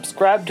Fu.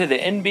 Subscribe to the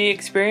NB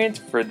Experience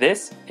for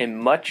this and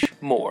much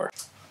more.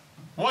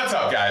 What's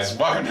up, guys?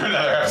 Welcome to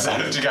another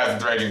episode of Two Guys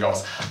with Raging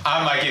Goals.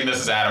 I'm Mikey and this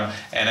is Adam,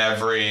 and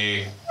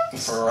every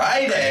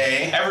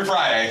Friday,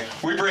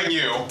 we bring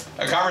you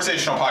a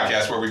conversational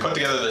podcast where we put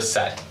together this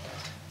set.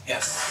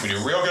 Yes. We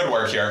do real good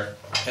work here.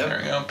 Yep. There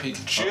we go,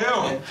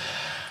 Pikachu.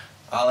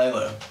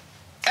 Hallelujah.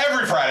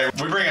 Every Friday,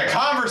 we bring a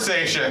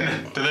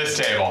conversation to this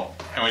table,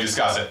 and we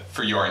discuss it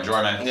for your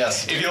enjoyment.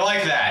 Yes. If you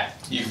like that,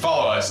 you can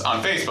follow us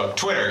on Facebook,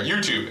 Twitter,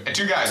 YouTube, at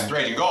Two Guys with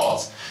Raging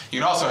Goals. You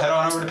can also head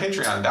on over to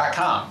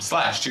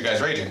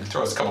patreon.com/2guysraging.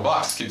 Throw us a couple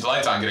bucks, keep the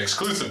lights on, get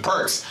exclusive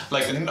perks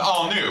like the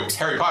all-new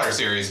Harry Potter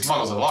series,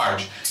 Muggles at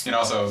Large. You can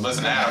also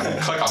listen to Adam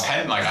click a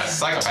pen like a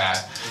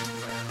psychopath.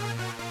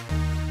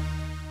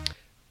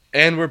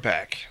 And we're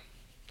back.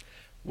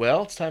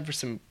 Well, it's time for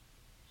some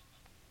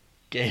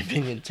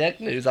gaming and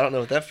tech news. I don't know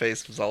what that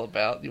face was all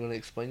about. You want to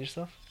explain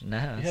yourself? No.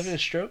 You having a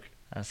stroke?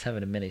 I was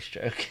having a mini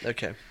stroke.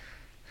 Okay.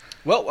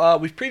 Well,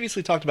 we've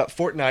previously talked about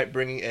Fortnite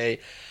bringing a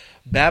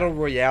Battle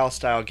Royale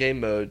style game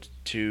mode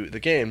to the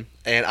game,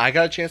 and I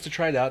got a chance to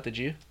try it out. Did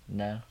you?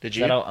 No. Did 'Cause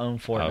you? I don't own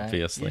Fortnite.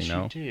 Obviously, Yes,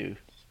 no. you do.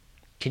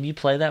 Can you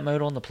play that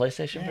mode on the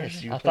PlayStation Yes,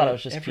 version? you I play thought it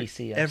was just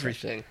PC. I'm sorry.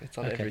 Everything. It's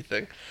on Okay.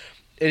 everything.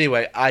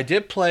 Anyway, I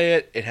did play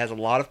it. It has a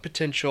lot of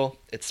potential.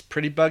 It's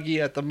pretty buggy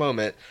at the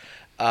moment.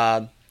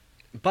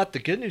 But the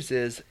good news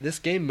is this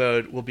game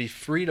mode will be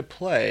free to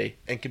play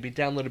and can be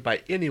downloaded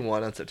by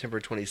anyone on September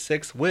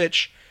 26th,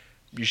 which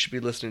you should be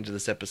listening to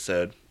this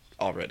episode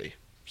already.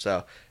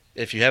 So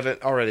if you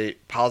haven't already,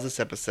 pause this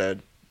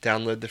episode,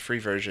 download the free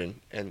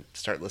version, and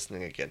start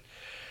listening again.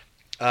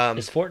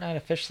 Is Fortnite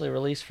officially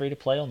released free to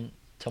play on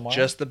tomorrow?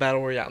 Just the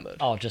Battle Royale mode.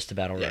 Oh, just a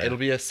battle royale. Yeah, it'll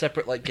be a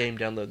separate game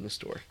download in the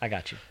store. I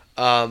got you.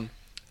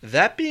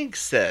 That being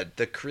said,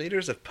 the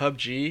creators of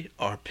PUBG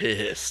are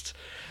pissed.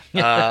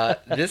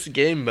 This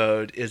game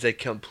mode is a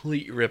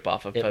complete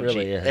ripoff of It PUBG.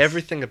 really is.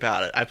 Everything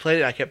about it. I played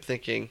it, I kept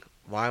thinking,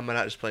 why am I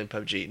not just playing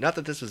PUBG? Not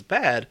that this was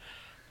bad.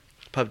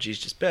 PUBG's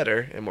just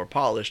better and more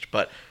polished,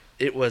 but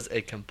it was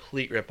a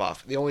complete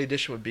ripoff. The only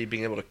addition would be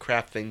being able to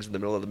craft things in the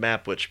middle of the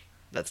map, which,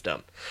 that's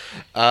dumb.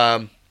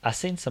 I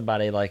seen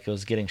somebody it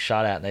was getting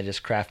shot at and they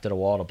just crafted a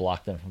wall to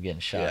block them from getting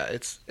shot. Yeah,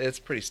 it's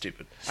pretty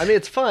stupid. I mean,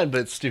 it's fun,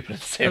 but it's stupid at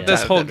the same But time.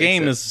 this whole if that makes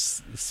game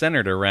sense. is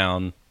centered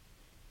around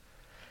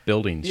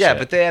building Yeah, shit.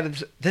 but they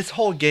added this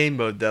whole game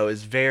mode though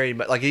is very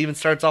much it even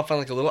starts off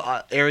on a little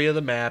area of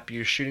the map.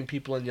 You're shooting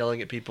people and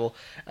yelling at people,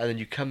 and then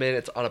you come in.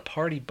 It's on a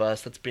party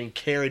bus that's being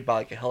carried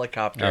by a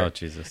helicopter. Oh,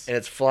 Jesus. And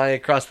it's flying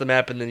across the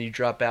map, and then you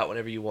drop out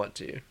whenever you want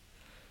to,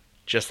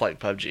 just like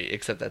PUBG,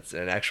 except that's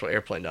an actual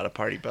airplane, not a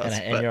party bus.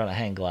 And But- you're on a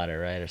hang glider,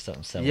 right, or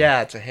something similar.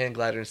 yeah, it's a hand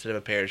glider instead of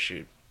a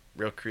parachute.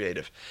 Real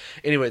creative.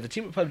 Anyway, the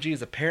team at PUBG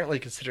is apparently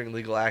considering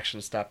legal action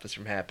to stop this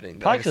from happening.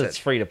 But Probably like I because said, it's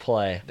free to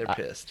play. they're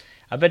pissed.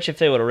 I bet you if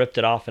they would have ripped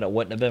it off and it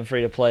wouldn't have been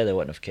free to play, they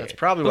wouldn't have cared. That's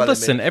probably why. But they made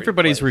listen, it free to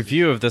everybody's play.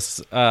 review of this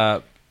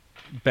Battle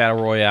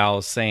Royale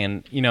is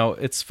saying,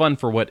 it's fun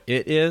for what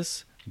it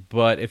is,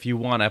 but if you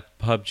want a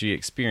PUBG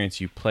experience,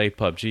 you play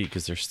PUBG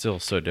because they're still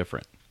so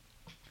different.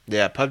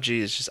 Yeah, PUBG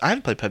is just. I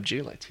haven't played PUBG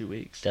in like 2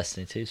 weeks.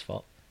 Destiny 2's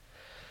fault.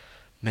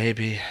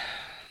 Maybe.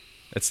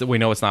 We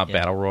know it's not Yeah.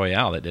 Battle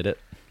Royale that did it.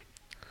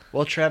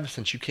 Well, Travis,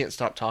 since you can't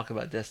stop talking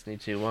about Destiny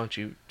 2, why don't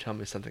you tell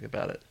me something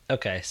about it?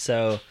 Okay,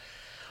 so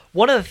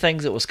one of the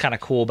things that was kind of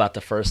cool about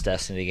the first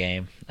Destiny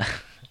game,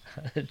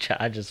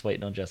 I just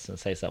waiting on Justin to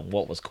say something.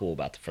 What was cool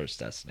about the first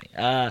Destiny?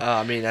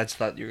 I mean, I just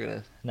thought you were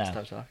going to No.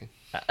 stop talking.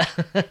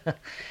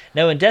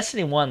 No, in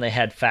Destiny 1, they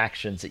had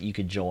factions that you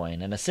could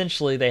join, and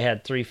essentially they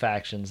had three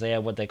factions. They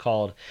had what they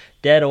called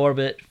Dead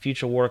Orbit,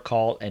 Future War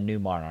Cult, and New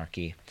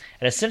Monarchy.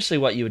 And essentially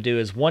what you would do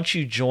is once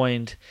you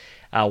joined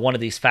one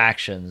of these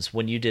factions,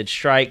 when you did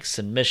strikes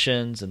and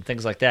missions and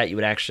things like that, you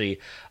would actually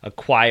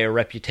acquire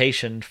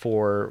reputation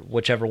for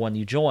whichever one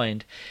you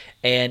joined.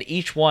 And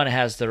each one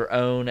has their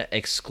own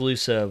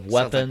exclusive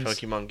weapons. Sounds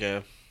like Pokemon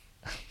Go.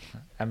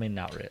 I mean,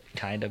 not really,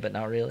 kind of, but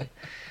not really.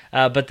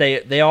 But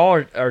they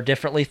all are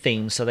differently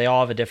themed, so they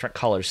all have a different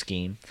color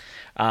scheme.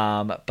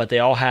 But they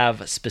all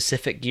have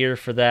specific gear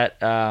for that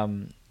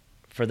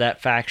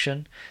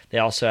faction. They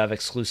also have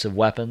exclusive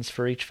weapons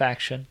for each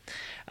faction.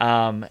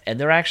 And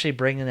they're actually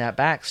bringing that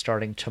back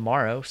starting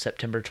tomorrow,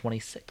 September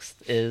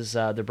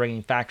 26th. They're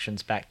bringing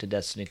factions back to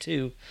Destiny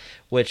 2,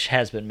 which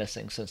has been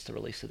missing since the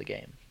release of the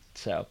game.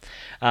 So,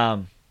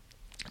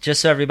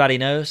 just so everybody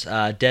knows,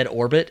 Dead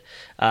Orbit,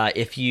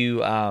 if you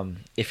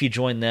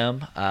join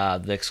them,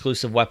 the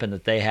exclusive weapon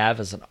that they have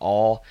is an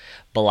all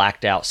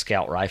blacked out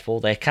scout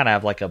rifle. They kind of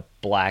have like a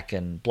black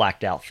and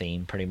blacked out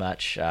theme pretty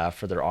much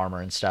for their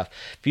armor and stuff.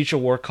 Future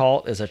War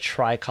Cult is a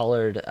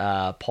tricolored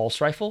pulse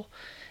rifle,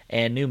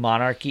 and New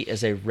Monarchy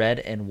is a red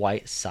and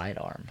white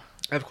sidearm.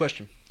 I have a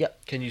question.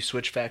 Yep. Can you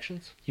switch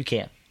factions? You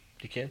can.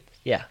 You can?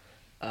 Yeah.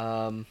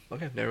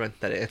 Okay, never mind.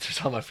 That answers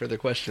all my further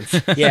questions.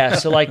 Yeah,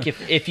 so like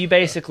if you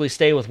basically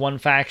stay with one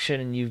faction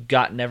and you've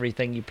gotten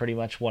everything you pretty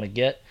much want to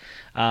get,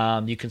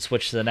 you can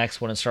switch to the next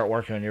one and start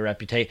working on your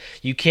reputation.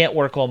 You can't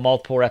work on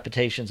multiple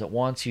reputations at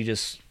once. You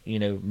just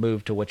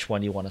move to which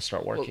one you want to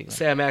start working on.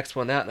 Say I maxed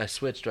one out and I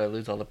switched. Do I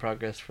lose all the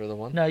progress for the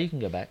one? No, you can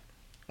go back.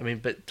 I mean,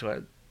 but do I?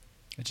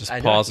 It just I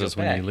know I have to pauses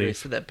go when back. you You already leave.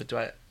 said that,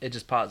 but it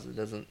just pauses. It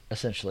doesn't.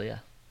 Essentially, yeah.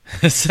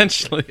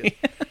 Essentially.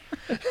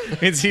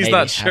 He's Maybe,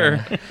 not I sure.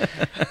 don't know.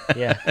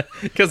 Yeah,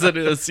 Because it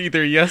is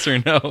either yes or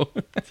no.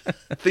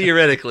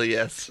 Theoretically,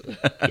 yes.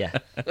 yeah,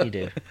 you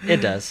do. It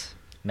does.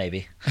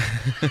 Maybe.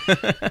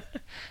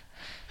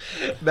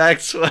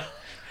 Maxwell,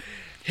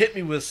 hit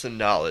me with some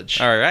knowledge.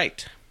 All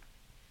right.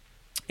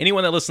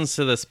 Anyone that listens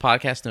to this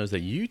podcast knows that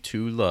you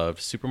two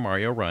love Super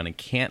Mario Run and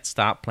can't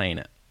stop playing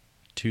it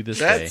to this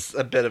day. That's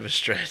a bit of a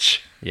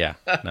stretch. Yeah,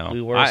 no.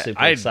 We were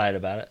super excited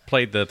about it.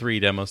 Played the 3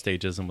 demo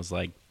stages and was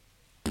like,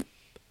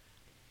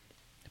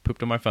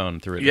 pooped on my phone,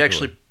 threw it in You the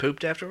actually toilet.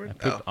 pooped afterward?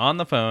 Pooped on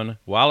the phone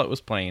while it was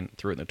playing,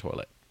 threw it in the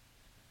toilet.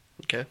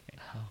 Okay.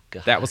 Oh,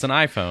 God. That was an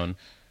iPhone,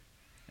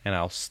 and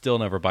I'll still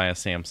never buy a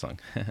Samsung.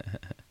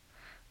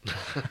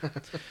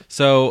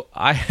 So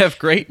I have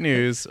great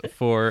news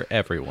for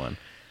everyone.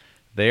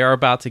 They are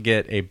about to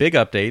get a big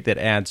update that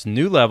adds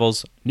new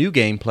levels, new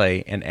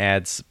gameplay, and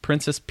adds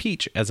Princess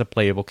Peach as a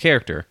playable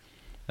character.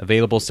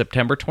 Available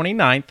September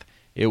 29th.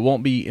 It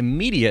won't be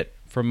immediate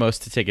for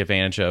most to take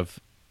advantage of,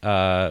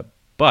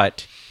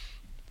 but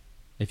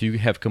if you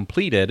have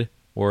completed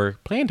or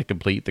plan to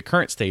complete the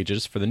current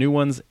stages for the new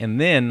ones and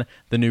then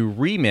the new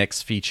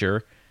remix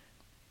feature,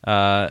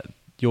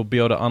 you'll be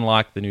able to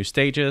unlock the new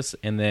stages,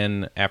 and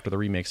then after the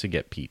remix, you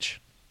get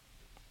Peach.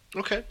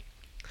 Okay.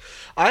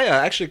 I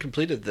actually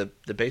completed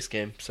the base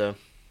game, so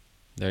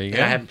There you and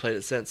go. I haven't played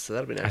it since, so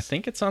that'll be nice. I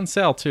think it's on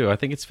sale, too. I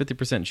think it's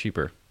 50%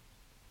 cheaper.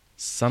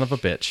 Son of a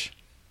bitch.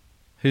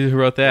 Who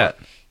wrote that?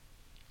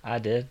 I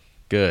did.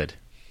 Good.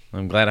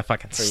 I'm glad I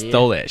fucking For you.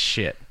 stole that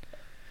shit.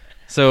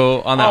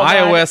 So on the Oh, no,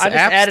 iOS I just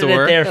App added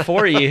Store, it there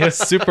for you.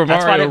 Super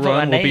That's why I Mario didn't put my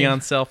Run will be name.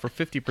 on sale for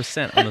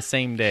 50% on the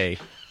same day.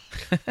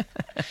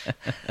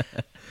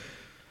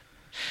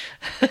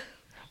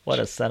 What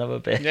a son of a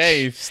bitch. Yeah,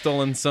 you've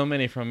stolen so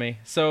many from me.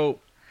 So,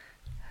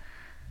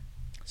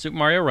 Super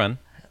Mario Run,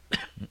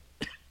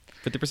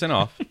 50%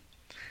 off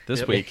this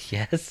Yep. week.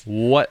 Yes.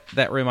 What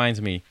that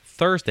reminds me,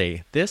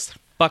 Thursday, this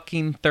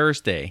fucking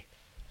Thursday,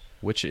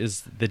 which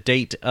is the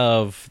date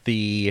of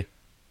the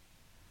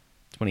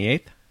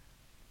 28th,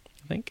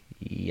 I think.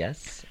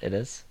 Yes, it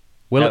is.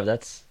 Will no,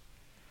 it-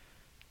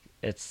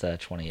 it's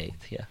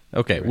 28th, yeah.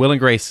 Okay, You're right. Will and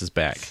Grace is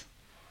back.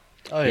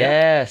 Oh, yeah.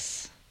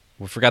 Yes.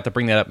 We forgot to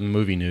bring that up in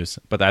movie news,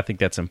 but I think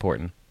that's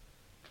important.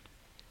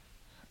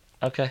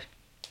 Okay.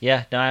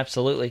 Yeah, no,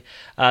 absolutely.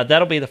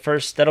 That'll be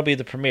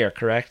the premiere,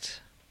 correct?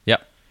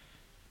 Yep.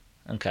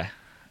 Okay.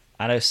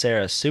 I know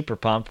Sarah's super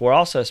pumped. We're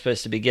also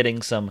supposed to be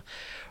getting some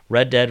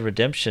Red Dead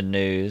Redemption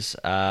news.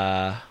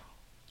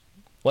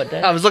 What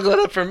day? I was looking that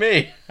up for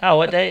me. Oh,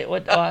 what day?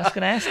 What? Oh, I was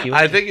going to ask you.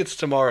 I think it's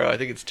tomorrow. I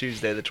think it's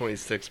Tuesday the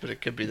 26th, but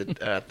it could be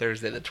the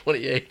Thursday the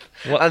 28th.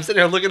 What- I'm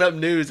sitting here looking up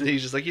news, and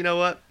he's just like, you know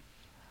what?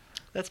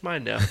 That's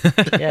mine now.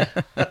 Yeah.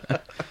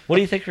 What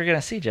do you think we're going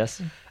to see,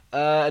 Justin?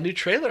 A new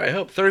trailer, I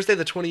hope. Thursday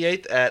the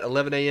 28th at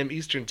 11 a.m.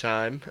 Eastern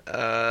Time.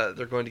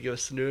 They're going to give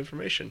us some new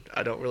information.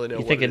 I don't really know You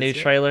what think it a new is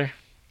yet. trailer?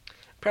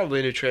 Probably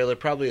a new trailer.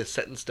 Probably a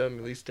set-in-stone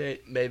release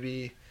date.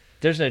 Maybe.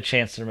 There's no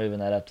chance they're moving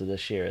that up to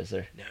this year, is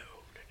there? No.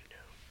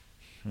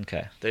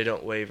 Okay. They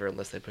don't waver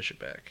unless they push it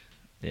back.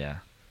 Yeah.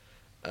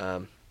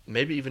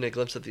 Maybe even a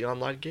glimpse at the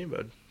online game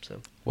mode.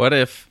 So What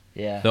if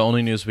Yeah. the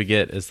only news we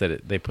get is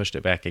that they pushed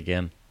it back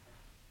again?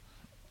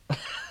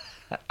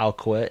 I'll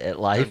quit at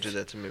life. don't do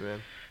that to me,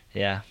 man.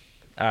 Yeah.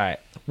 All right.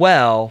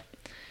 Well,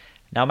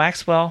 now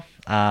Maxwell,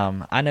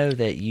 I know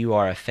that you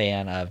are a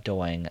fan of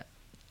doing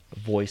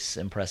voice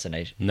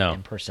No.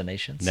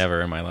 impersonations.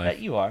 Never in my life.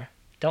 You are.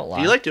 Don't lie.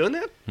 Do you like doing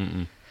that?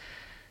 Mm-mm.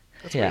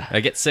 Yeah. I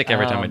get sick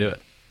every time I do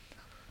it.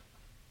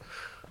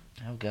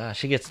 Oh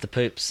gosh, he gets the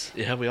poops.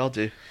 Yeah, we all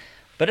do.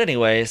 But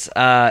anyways,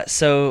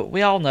 so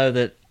we all know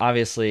that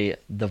obviously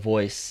the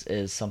voice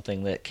is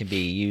something that can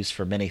be used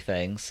for many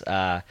things.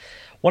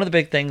 One of the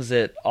big things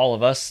that all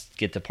of us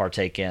get to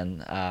partake in,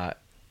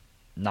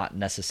 not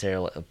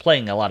necessarily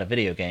playing a lot of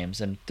video games,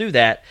 and through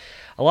that,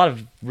 a lot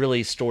of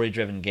really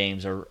story-driven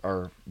games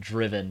are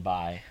driven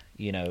by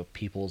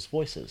people's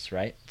voices,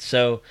 right?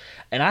 So,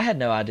 and I had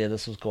no idea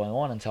this was going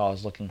on until I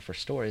was looking for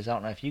stories. I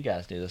don't know if you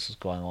guys knew this was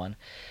going on.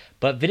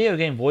 But video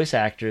game voice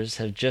actors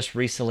have just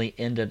recently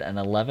ended an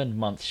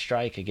 11-month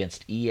strike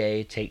against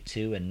EA,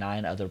 Take-Two, and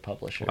 9 other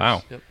publishers.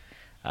 Wow. Yep.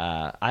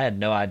 I had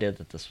no idea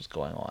that this was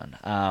going on.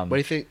 Why do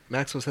you think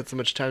Maxwell's had so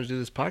much time to do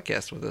this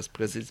podcast with us?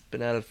 Because he's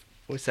been out of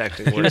voice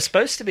acting He work. was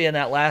supposed to be in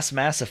that last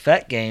Mass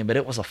Effect game, but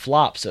it was a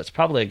flop, so it's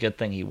probably a good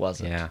thing he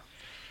wasn't. Yeah.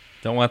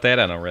 Don't want that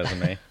on a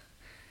resume.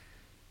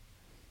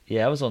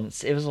 Yeah, it was on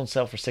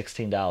sale for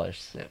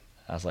 $16. Yeah.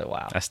 I was like,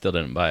 wow. I still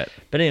didn't buy it.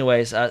 But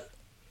anyways,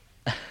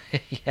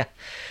 yeah.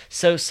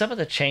 So some of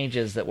the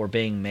changes that were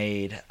being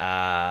made,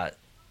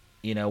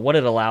 what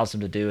it allows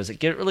them to do is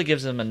it really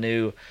gives them a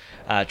new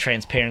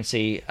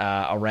transparency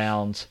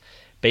around.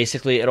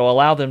 Basically, it'll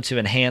allow them to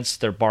enhance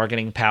their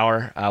bargaining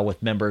power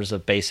with members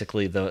of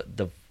basically the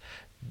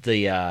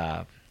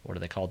what are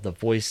they called? The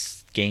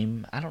voice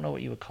game. I don't know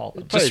what you would call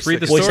them. Just read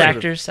the voice story.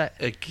 actors.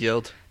 A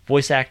guild.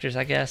 Voice actors,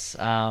 I guess.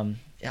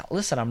 Yeah,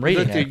 listen, I'm Read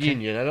reading their it.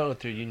 union. I don't know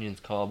what their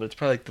union's called, but it's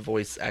probably like the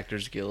Voice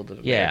Actors Guild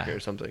of Yeah. America or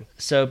something.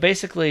 So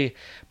basically,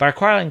 by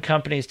requiring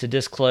companies to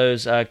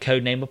disclose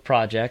code name of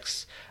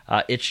projects,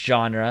 its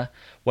genre,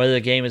 whether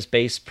the game is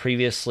based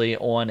previously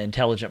on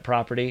intelligent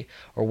property,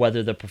 or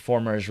whether the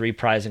performer is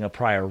reprising a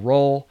prior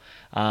role.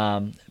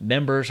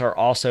 Members are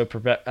also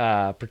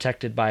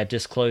protected by a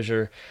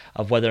disclosure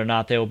of whether or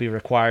not they will be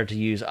required to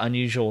use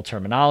unusual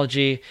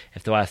terminology,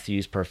 if they'll have to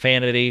use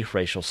profanity,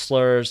 racial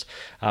slurs,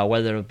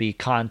 whether it will be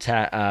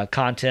content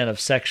of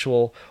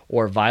sexual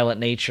or violent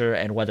nature,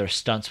 and whether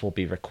stunts will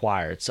be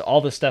required. So all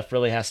this stuff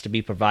really has to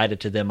be provided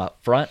to them up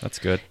front. That's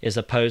good. As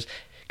opposed,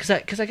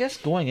 because I guess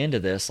going into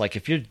this, like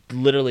if you're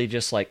literally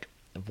just like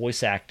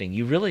voice acting,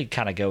 you really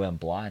kind of go in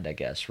blind, I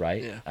guess,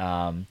 right?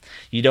 Yeah.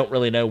 You don't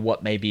really know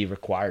what may be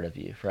required of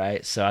you,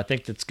 right? So I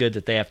think it's good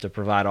that they have to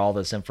provide all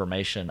this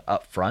information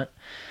up front.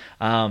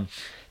 The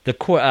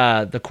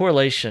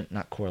coalition,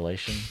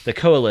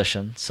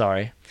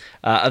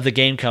 of the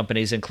game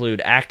companies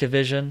include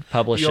Activision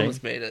Publishing. You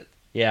almost made it.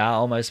 Yeah, I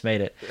almost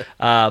made it.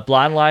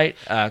 Blindlight,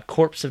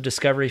 Corpse of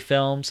Discovery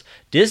Films,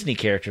 Disney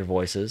Character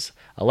Voices,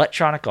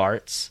 Electronic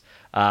Arts,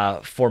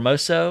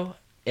 Formoso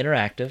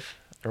Interactive,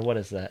 or what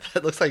is that?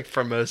 It looks like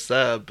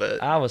Formosa,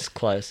 but I was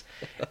close.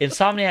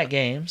 Insomniac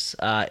Games,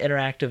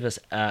 Interactive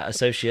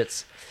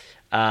Associates,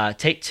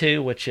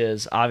 Take-Two, which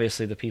is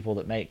obviously the people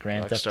that make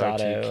Grand Theft Rockstar,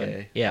 Auto, 2K,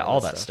 and, yeah,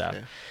 all that stuff.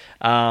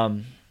 Yeah.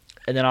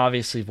 And then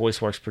obviously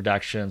VoiceWorks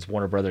Productions,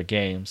 Warner Brother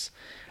Games.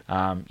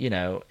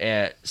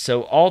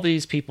 So all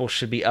these people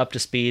should be up to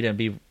speed and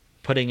be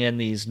putting in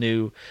these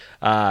new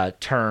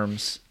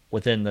terms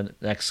within the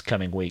next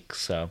coming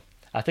weeks. So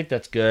I think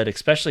that's good,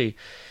 especially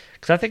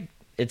because I think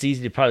it's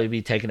easy to probably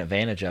be taken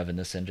advantage of in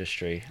this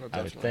industry. Oh,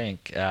 I would definitely.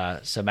 think.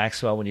 So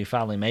Maxwell, when you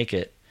finally make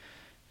it,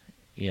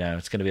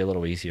 it's going to be a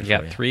little easier You for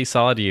got you. 3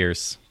 solid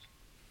years.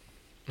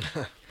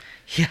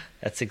 Yeah,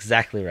 that's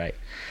exactly right.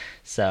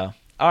 So,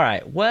 all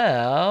right.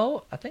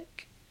 Well, I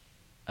think.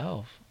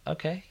 Oh,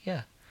 okay.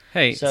 Yeah.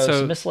 Hey, So,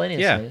 some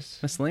miscellaneous news.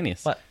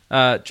 Miscellaneous.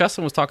 What?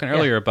 Justin was talking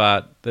earlier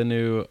about the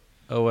new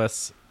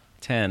OS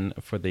 10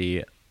 for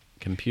the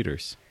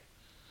computers.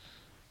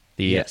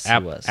 The Yes, he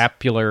was.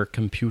 Appular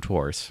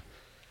computers.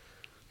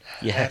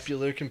 Yes.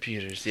 Appular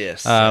computers,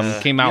 yes.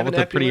 Came you out have with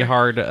an a pretty Appular?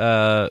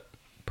 hard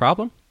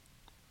problem.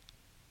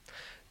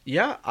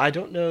 Yeah, I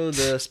don't know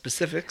the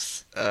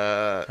specifics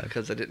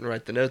because I didn't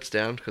write the notes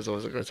down because I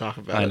wasn't going to talk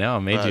about it. I know, I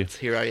made you. But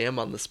here I am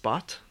on the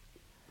spot.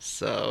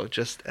 So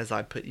just as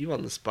I put you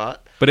on the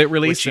spot, But it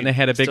released which and you it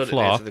had a big still didn't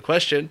flaw. answer the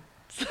question.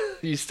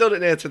 You still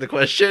didn't answer the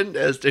question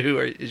as to who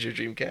is your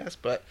Dreamcast,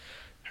 but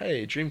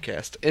hey,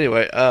 Dreamcast.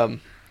 Anyway,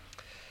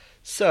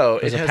 so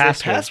There's it a has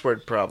password. a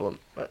password problem.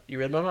 What? You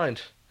read my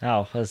mind.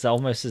 Oh, it's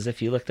almost as if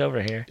you looked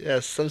over here.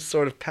 Yes, some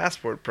sort of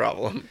password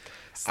problem.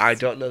 I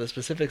don't know the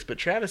specifics, but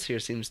Travis here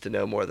seems to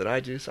know more than I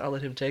do, so I'll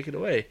let him take it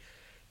away.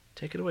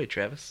 Take it away,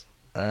 Travis.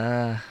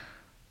 Well,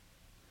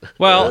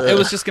 it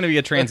was just going to be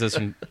a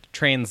transition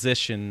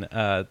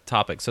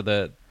topic. So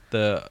the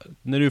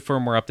new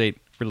firmware update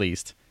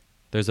released.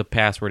 There's a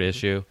password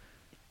issue.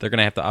 They're going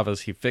to have to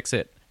obviously fix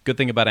it. Good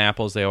thing about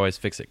Apple is they always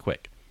fix it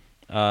quick.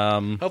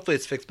 Hopefully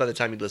it's fixed by the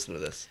time you listen to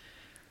this.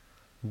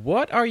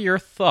 What are your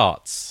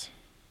thoughts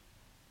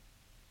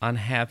on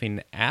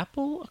having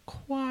Apple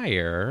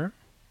acquire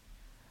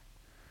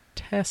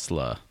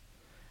Tesla?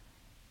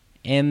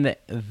 And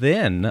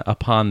then,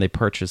 upon the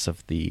purchase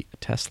of the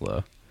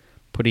Tesla,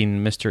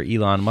 putting Mr.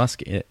 Elon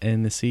Musk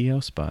in the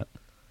CEO spot?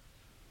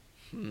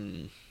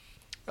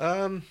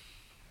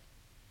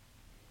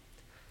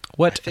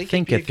 What I think it'd be a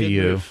thinketh good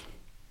you? move.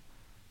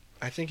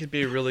 I think it'd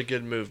be a really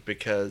good move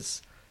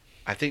because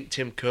I think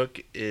Tim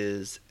Cook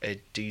is a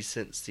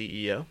decent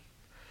CEO.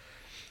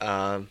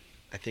 I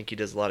think he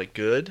does a lot of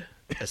good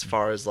as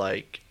far as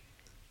like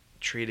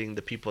treating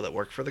the people that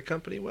work for the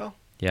company well.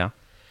 Yeah.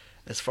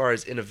 As far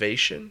as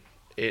innovation,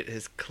 it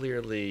has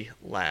clearly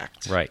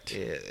lacked Right.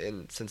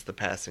 since the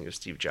passing of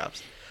Steve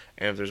Jobs.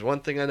 And if there's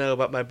one thing I know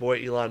about my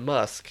boy Elon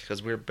Musk,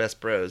 because we're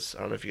best bros. I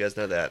don't know if you guys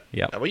know that.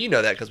 Yeah. Well, you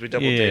know that because we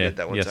double Yeah, dated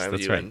that one yes, time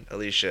with that's you right. and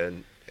Alicia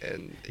and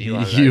Elon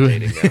and You- I are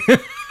dating now.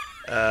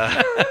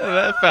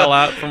 That fell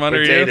out from under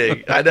We're you.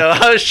 dating. I know.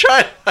 I was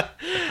trying.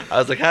 I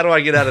was like, how do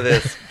I get out of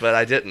this? But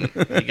I didn't.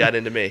 He got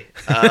into me.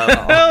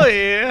 Hell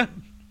yeah.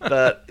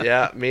 But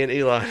yeah, me and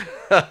Elon.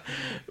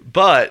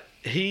 But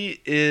he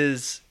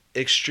is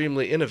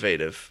extremely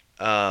innovative.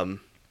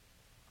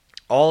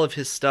 All of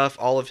his stuff,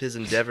 all of his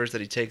endeavors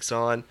that he takes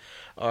on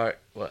are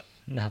what?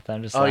 Nothing.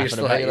 I'm just Oh, you're laughing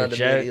still about hanging your on to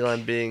me and joke.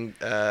 Elon being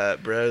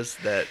bros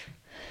that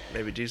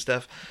maybe do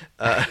stuff.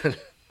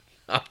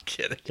 I'm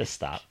kidding. Just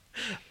stop.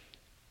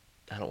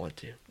 I don't want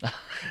to.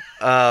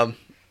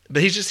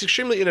 But he's just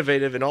extremely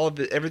innovative, and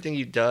everything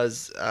he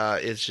does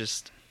is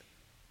just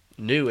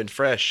new and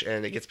fresh,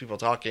 and it gets people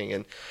talking.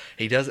 And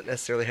he doesn't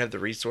necessarily have the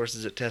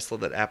resources at Tesla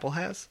that Apple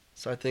has.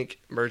 So I think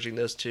merging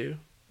those two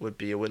would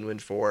be a win-win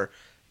for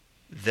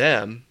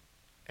them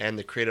and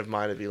the creative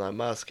mind of Elon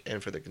Musk,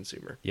 and for the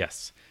consumer.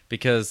 Yes.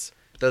 Because,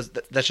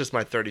 That's just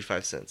my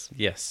 35 cents.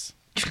 yes.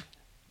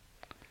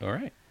 All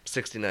right.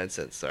 69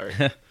 cents, sorry.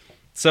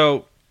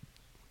 So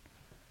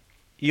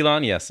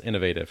Elon, yes,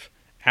 innovative.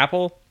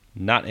 Apple,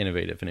 not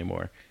innovative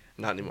anymore.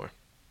 Not anymore.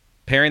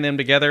 Pairing them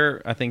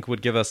together, I think,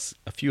 would give us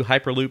a few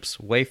Hyperloops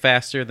way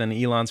faster than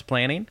Elon's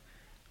planning,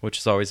 which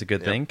is always a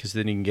good thing, because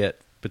then you can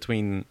get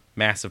between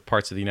massive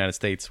parts of the United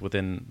States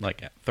within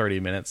like 30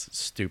 minutes.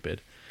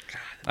 Stupid.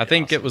 God, I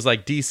think awesome. It was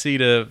like DC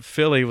to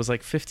Philly was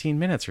like 15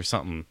 minutes or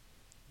something.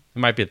 It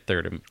might be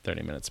 30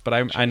 minutes, but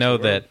I know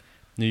that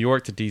New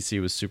York to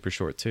DC was super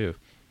short too.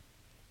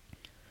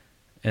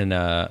 And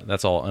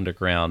that's all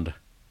underground.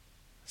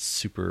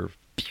 Super.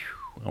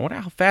 I wonder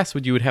how fast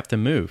you would have to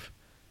move.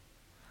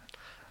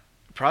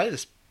 Probably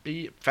just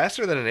be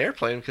faster than an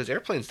airplane, because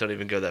airplanes don't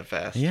even go that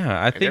fast.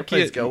 Yeah, I think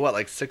airplanes go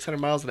like 600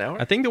 miles an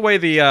hour. I think the way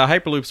the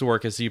Hyperloops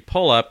work is you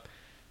pull up,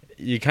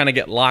 you kind of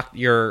get locked.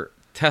 Your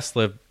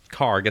Tesla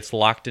car gets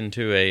locked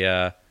into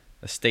a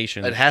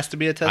station. It has to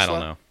be a Tesla. I don't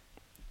know.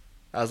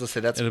 I was gonna say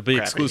it'll be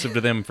crappy. Exclusive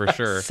to them for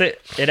sure.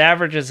 It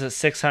averages at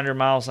 600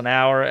 miles an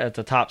hour at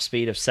the top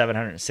speed of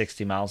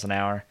 760 miles an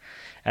hour,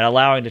 and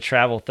allowing to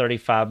travel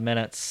 35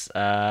 minutes.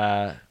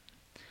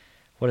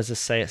 What does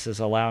this say? It says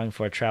allowing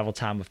for a travel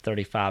time of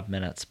 35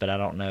 minutes, but I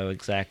don't know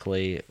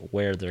exactly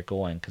where they're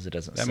going because it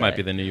doesn't say. That might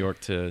be the New York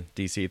to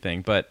DC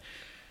thing, but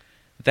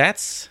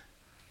that's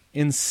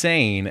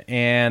insane,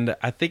 and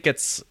I think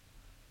it's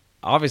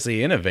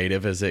obviously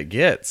innovative as it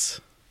gets.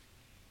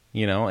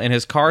 You know, and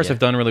his cars have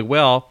done really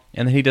well,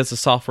 and then he does a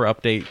software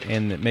update,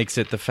 and it makes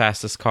it the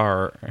fastest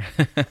car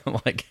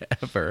like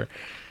ever,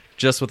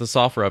 just with a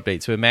software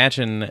update. So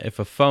imagine if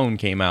a phone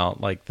came out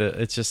like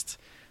it's just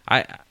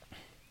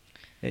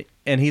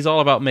and he's all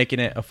about making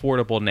it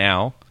affordable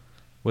now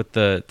with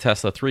the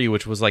Tesla 3,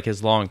 which was like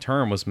his long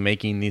term was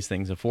making these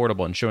things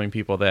affordable and showing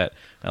people that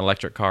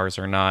electric cars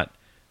are not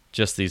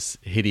just these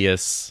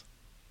hideous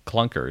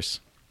clunkers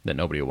that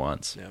nobody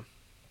wants. Yeah.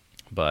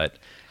 But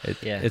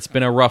it's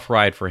been a rough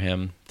ride for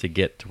him to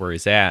get to where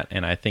he's at,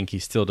 and I think he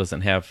still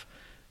doesn't have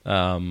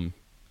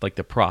like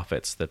the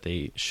profits that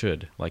they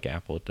should, like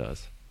Apple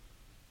does.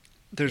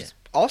 There's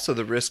also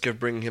the risk of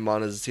bringing him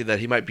on as that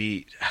he might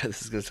be,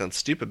 this is going to sound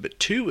stupid, but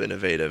too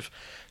innovative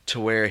to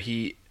where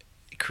he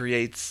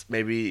creates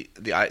maybe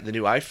the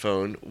new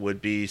iPhone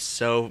would be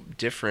so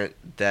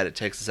different that it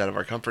takes us out of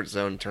our comfort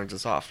zone and turns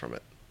us off from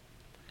it.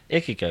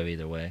 It could go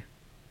either way.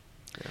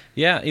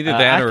 Yeah, either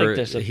that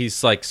or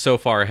he's like so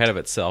far ahead of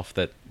itself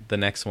that the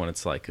next one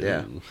it's like,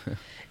 ooh.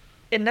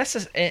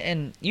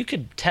 And you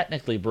could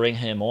technically bring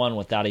him on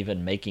without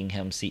even making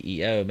him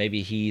CEO.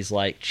 Maybe he's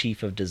like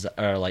chief of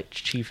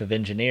chief of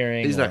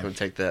engineering. He's not going to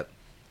take that.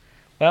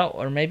 Well,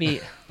 or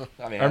maybe,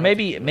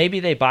 maybe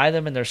they buy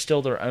them and they're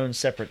still their own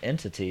separate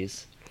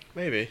entities.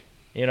 Maybe.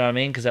 You know what I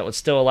mean? Because that would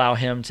still allow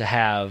him to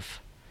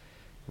have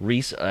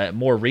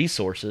more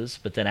resources,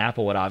 but then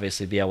Apple would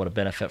obviously be able to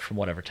benefit from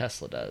whatever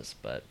Tesla does.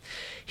 But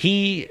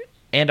he,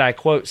 and I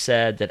quote,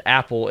 said that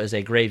Apple is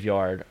a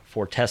graveyard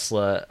for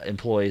Tesla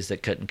employees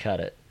that couldn't cut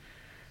it.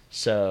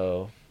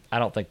 So I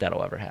don't think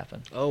that'll ever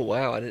happen. Oh,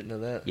 wow. I didn't know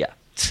that. Yeah.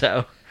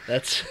 So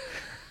that's,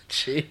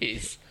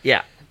 jeez.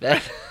 Yeah.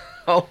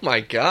 Oh my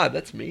God,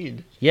 that's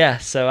mean. Yeah,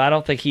 so I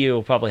don't think he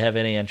will probably have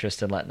any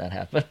interest in letting that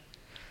happen.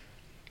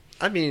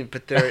 I mean,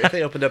 but if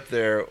they opened up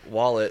their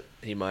wallet,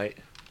 he might.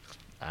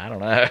 I don't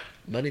know.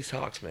 Money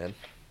talks, man.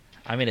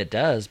 I mean, it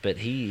does, but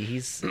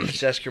he's...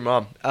 Just ask your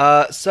mom.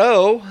 Travis,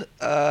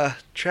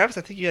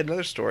 I think you had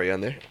another story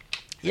on there.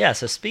 Yeah,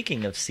 so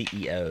speaking of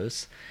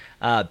CEOs,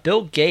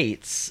 Bill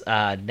Gates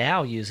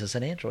now uses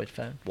an Android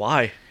phone.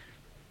 Why?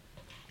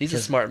 He's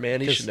a smart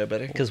man. He should know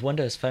better. Because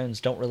Windows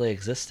phones don't really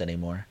exist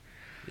anymore.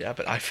 Yeah,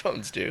 but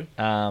iPhones do.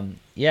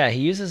 Yeah,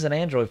 he uses an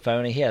Android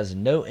phone, and he has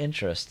no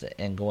interest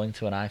in going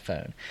to an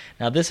iPhone.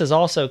 Now, this is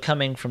also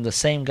coming from the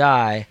same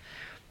guy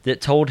that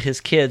told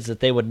his kids that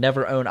they would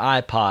never own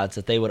iPods,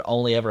 that they would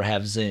only ever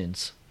have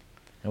Zunes.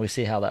 And we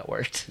see how that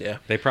worked. Yeah.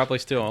 They probably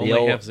still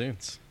only have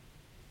Zunes.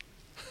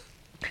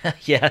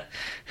 Yeah.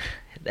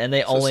 And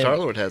they only...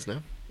 Star-Lord has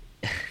now.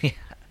 He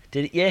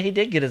did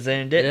get a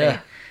Zune, didn't he?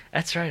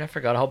 That's right. I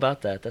forgot all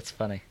about that. That's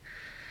funny.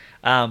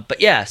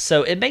 But yeah,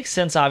 so it makes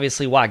sense,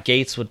 obviously, why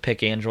Gates would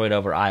pick Android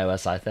over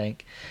iOS, I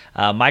think.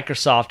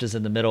 Microsoft is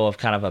in the middle of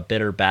kind of a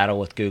bitter battle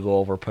with Google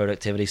over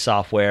productivity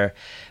software,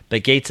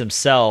 but Gates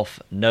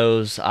himself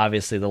knows,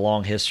 obviously, the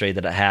long history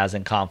that it has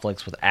in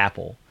conflicts with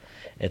Apple.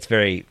 It's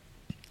very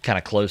kind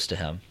of close to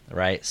him,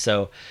 right?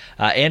 So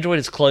Android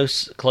is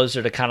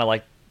closer to kind of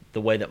like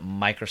the way that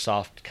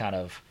Microsoft kind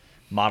of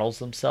models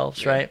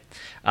themselves, right?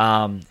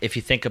 If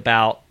you think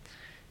about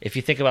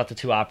the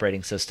two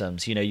operating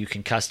systems, you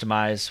can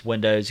customize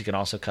Windows. You can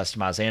also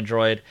customize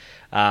Android.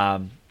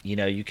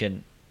 You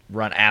can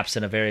run apps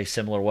in a very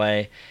similar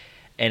way,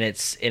 and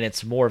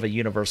it's more of a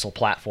universal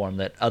platform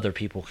that other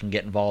people can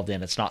get involved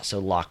in. It's not so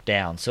locked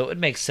down. So it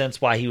makes sense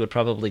why he would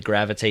probably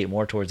gravitate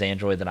more towards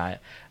Android than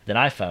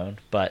iPhone.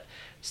 But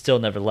still,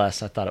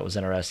 nevertheless, I thought it was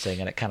interesting,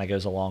 and it kind of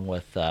goes along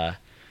with the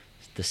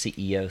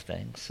CEO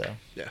thing. So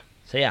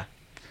yeah.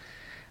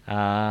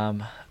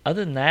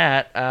 Other than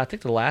that, I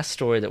think the last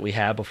story that we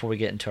have before we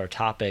get into our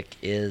topic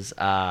is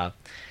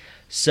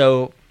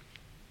so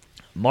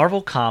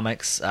Marvel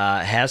Comics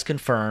has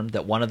confirmed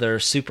that one of their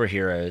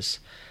superheroes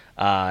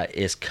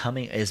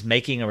is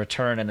making a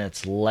return in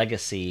its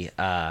Legacy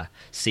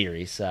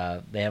series.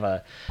 They have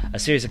a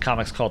series of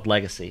comics called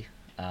Legacy,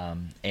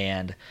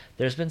 and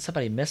there's been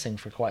somebody missing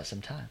for quite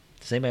some time.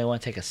 Does anybody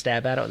want to take a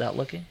stab at it without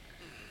looking?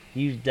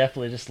 You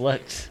definitely just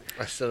looked.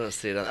 I still don't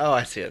see it. Oh,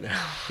 I see it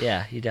now.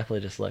 Yeah, you definitely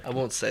just looked. I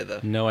won't say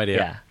though. No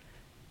idea.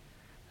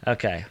 Yeah.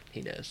 Okay.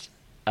 He knows.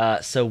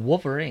 So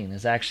Wolverine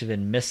has actually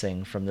been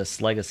missing from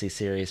this Legacy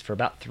series for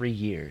about 3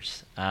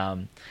 years.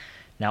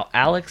 Now,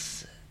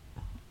 Alex...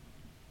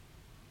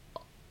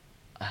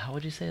 How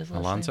would you say his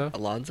last name?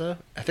 Alonso?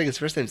 I think his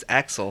first name's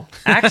Axel.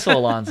 Axel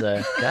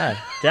Alonso. God.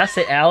 Did I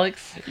say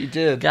Alex? You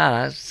did. God,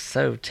 I'm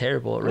so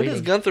terrible at When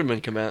reading. does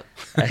Guntherman come out?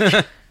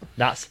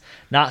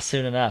 Not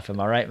soon enough. Am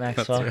I right,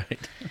 Maxwell? That's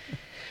right.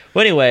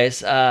 Well,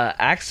 anyways,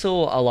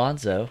 Axel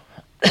Alonso,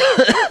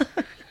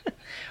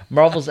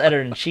 Marvel's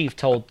editor-in-chief,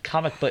 told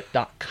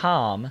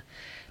comicbook.com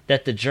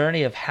that the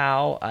journey of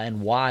how and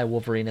why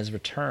Wolverine has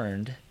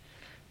returned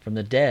from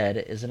the dead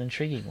is an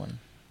intriguing one.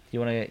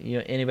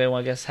 Anybody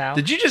want to guess how?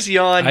 Did you just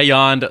yawn? I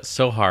yawned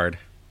so hard.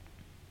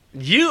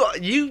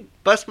 You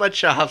bust my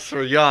chops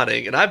for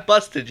yawning, and I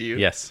busted you.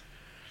 Yes.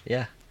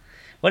 Yeah.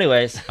 Well,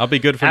 anyways. I'll be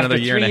good for After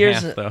another year 3 and a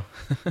years- half, though.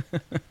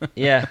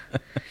 Yeah.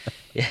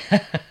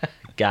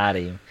 Got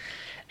him.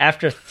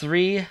 After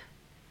 3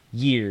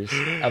 years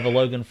of a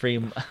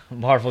Logan-free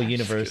Marvel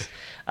universe,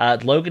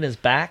 Logan is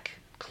back,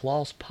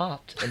 claws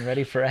popped, and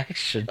ready for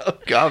action. Oh,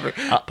 God, we're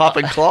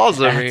popping claws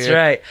over That's here.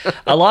 right.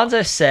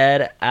 Alonso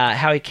said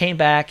how he came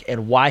back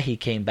and why he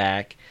came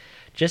back,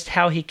 just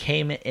how he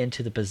came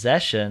into the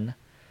possession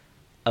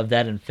of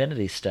that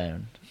Infinity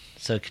Stone.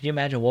 So could you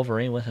imagine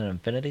Wolverine with an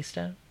Infinity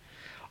Stone?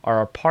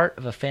 Or a part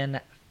of a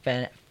fascinating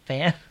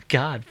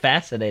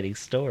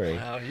story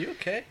Wow, are you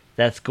okay?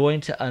 that's going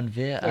to Look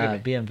at me.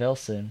 be unveiled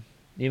soon.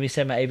 You want me to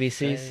say my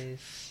ABCs?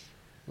 Face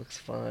looks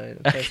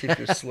fine. I'm trying to see if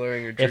you're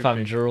slurring or drooping. If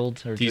I'm drooled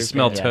or Do you drooping,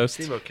 smell yeah. toast?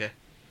 Seem okay.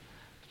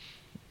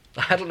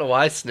 I don't know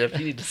why I sniffed.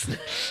 You need to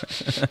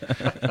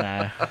sniff.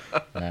 No.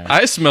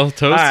 I smell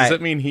toast. All right. Does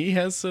that mean he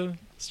has a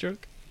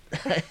stroke?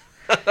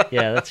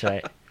 Yeah, that's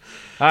right.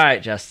 All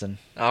right, Justin.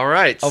 All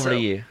right. Over so to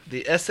you.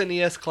 The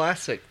SNES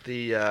Classic,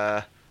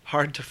 the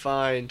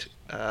hard-to-find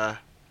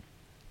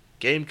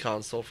game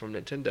console from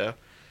Nintendo,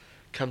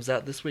 comes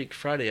out this week,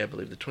 Friday, I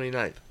believe, the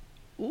 29th.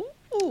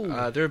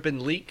 There have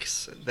been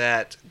leaks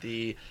that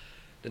the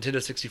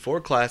Nintendo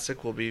 64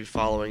 Classic will be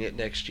following it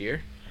next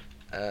year.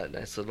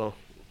 Nice little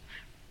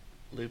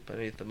loop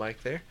underneath the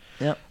mic there.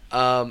 Yep.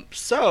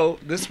 So,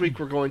 this week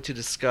we're going to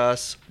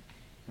discuss,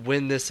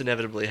 when this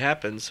inevitably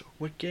happens,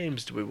 what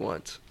games do we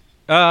want?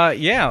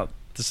 Yeah.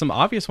 There's some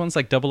obvious ones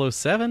like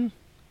 007.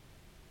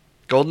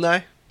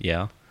 GoldenEye?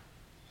 Yeah.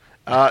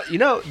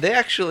 They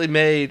actually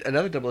made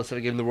another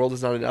 007 game, The World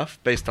Is Not Enough,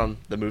 based on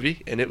the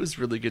movie, and it was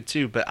really good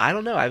too. But I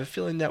don't know. I have a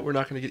feeling that we're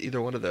not going to get either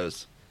one of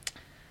those.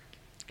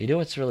 You know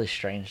what's really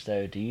strange,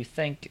 though? Do you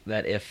think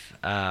that if...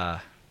 I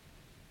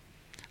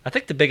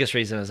think the biggest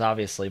reason is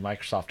obviously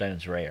Microsoft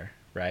owns Rare,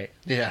 right?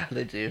 Yeah,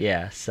 they do.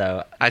 Yeah,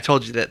 so... I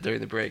told you that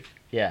during the break.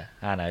 Yeah,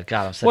 I know.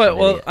 God, I'm such Well, an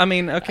well, idiot. I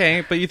mean,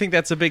 okay, but you think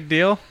that's a big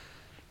deal?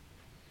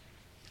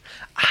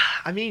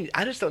 I mean,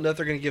 I just don't know if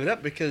they're going to give it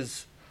up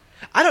because...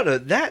 I don't know.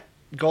 That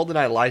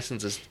GoldenEye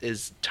license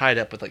is tied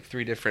up with like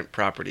 3 different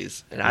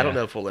properties, and I don't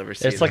know if we'll ever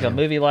see it. It's like a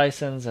movie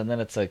license, and then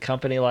it's a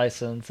company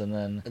license, and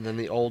then... And then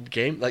the old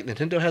game, like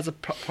Nintendo has a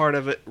part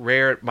of it,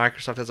 Rare,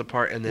 Microsoft has a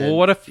part, and then... Well,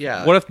 what if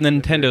yeah,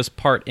 Nintendo's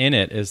part in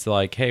it is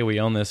like, hey, we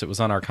own this, it was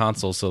on our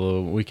console,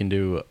 so we can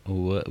do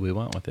what we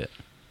want with it?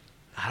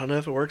 I don't know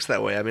if it works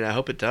that way. I mean, I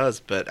hope it does,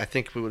 but I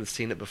think we would have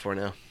seen it before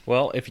now.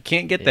 Well, if you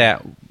can't get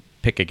that,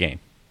 pick a game.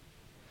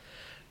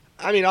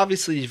 I mean,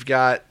 obviously you've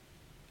got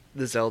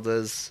the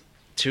Zeldas.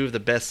 2 of the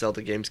best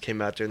Zelda games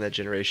came out during that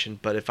generation,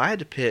 but if I had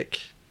to pick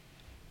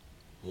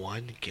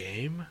one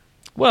game...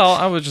 Well,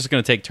 I was just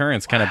going to take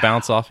turns, kind of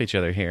bounce off each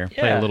other here,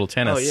 play a Yeah. little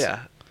tennis. Oh,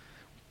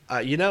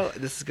 yeah.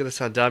 This is going to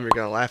sound dumb, you're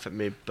going to laugh at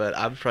me, but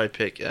I would probably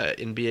pick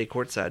NBA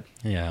Courtside.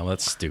 Yeah, well,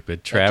 that's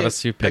stupid.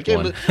 Travis, you pick That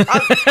game one.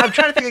 I'm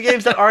trying to think of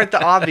games that aren't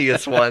the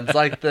obvious ones,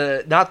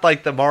 not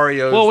like the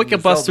Marios. Well, we and can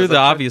the bust through Zeldas. the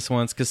obvious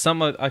ones,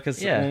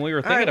 because Yeah. when we were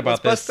All thinking right, about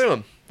let's this... bust through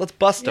them. Let's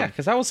bust them. Yeah,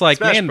 because I was like,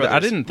 Smash man, I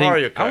Brothers, didn't think...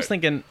 Mario I was Kart.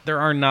 thinking there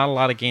are not a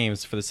lot of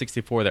games for the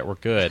 64 that were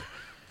good.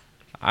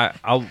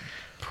 I'll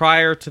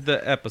prior to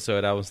the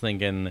episode, I was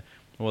thinking,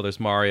 well, there's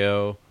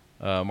Mario,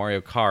 Mario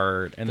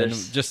Kart, and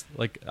There's- then just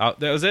like, that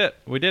was it.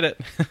 We did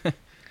it.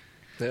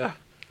 Yeah.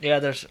 Yeah,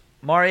 there's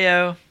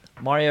Mario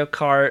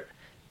Kart,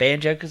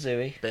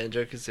 Banjo-Kazooie.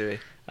 Banjo-Kazooie.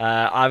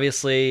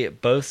 Obviously,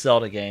 both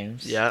Zelda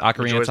games. Yeah. Ocarina of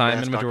Majora's Time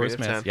Mask, and Majora's Ocarina of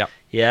Mask. Time.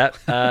 Yep.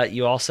 Yep.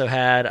 You also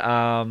had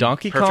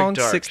Donkey Perfect Kong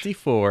Dark.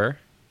 64.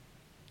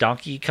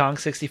 Donkey Kong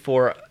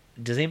 64.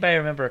 Does anybody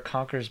remember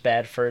Conker's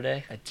Bad Fur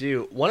Day? I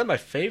do. One of my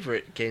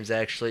favorite games,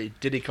 actually,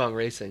 Diddy Kong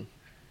Racing.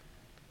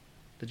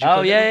 Did you Oh,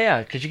 play that yeah, one?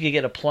 yeah, because you could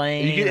get a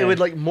plane. It and- would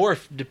like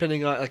morph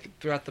depending on like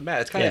throughout the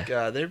map. It's kind of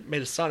Yeah. like they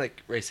made a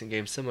Sonic racing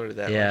game similar to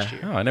that Yeah. last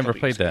year. Oh, I never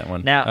Couple played years ago. that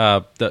one.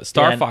 Now- the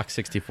Star Yeah, Fox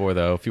 64,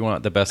 though, if you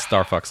want the best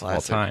Star Fox of all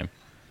Classic. time.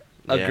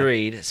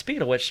 Agreed.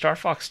 Speaking of which, Star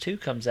Fox 2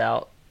 comes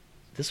out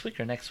this week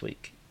or next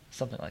week,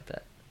 something like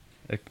that.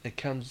 It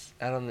comes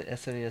out on the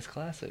SNES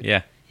Classic.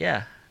 Yeah.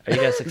 Yeah. Are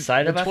you guys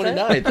excited The about 29th.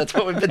 that? That's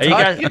what we've been Are you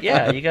talking guys? about.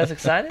 Yeah. Are you guys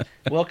excited?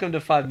 Welcome to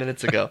 5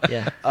 minutes ago.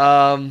 Yeah.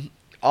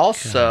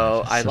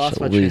 Also, I such lost a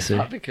my train of loser.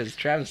 thought because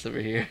Travis over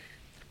here.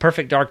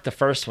 Perfect Dark, the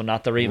first one,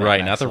 not the remake. Right,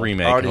 not the Maxwell.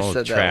 remake. Already Oh,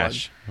 said that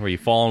trash. Where you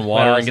fall in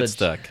water Well, and get it's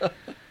stuck.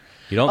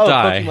 You don't Oh,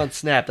 die. Pokemon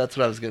Snap. That's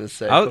what I was going to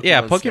say. Oh,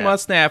 yeah, Pokemon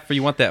Snap. Where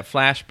you want that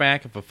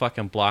flashback of a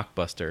fucking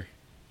Blockbuster.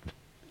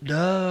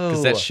 No.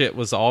 Because that shit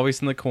was always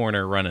in the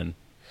corner running.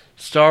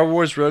 Star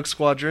Wars Rogue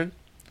Squadron.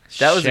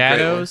 That was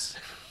Shadows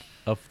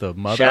of the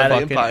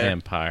Shadow motherfucking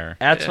Empire.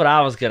 That's what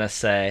I was gonna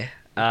say.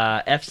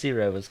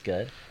 F-Zero was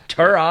good.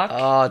 Turok.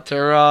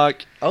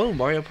 Turok. Oh,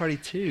 Mario Party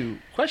 2.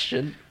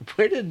 Question: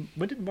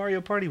 when did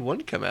Mario Party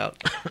 1 come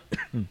out?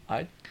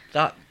 I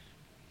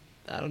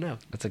don't know.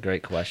 That's a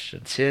great question.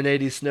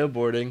 1080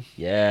 snowboarding.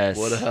 Yes.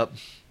 What up?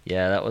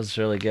 Yeah, that was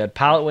really good.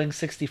 Pilot Wing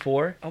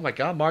 64. Oh my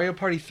God! Mario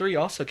Party 3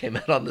 also came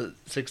out on the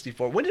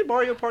 64. When did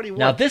Mario Party 1?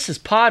 Now this is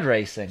pod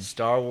racing.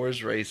 Star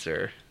Wars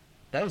Racer.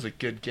 That was a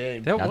good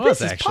game. That Now was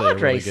this is actually a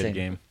pod really racing. good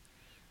game.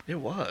 It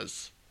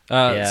was.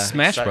 Yeah.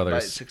 Smash Excite Bike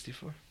Brothers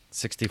 64.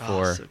 64.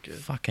 Oh, so good.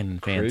 Fucking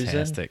Cruisin'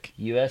 fantastic.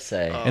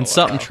 USA. Oh. And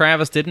something wow.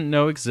 Travis didn't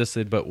know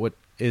existed, but what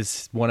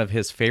is one of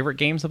his favorite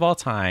games of all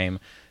time,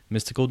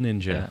 Mystical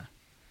Ninja. Yeah.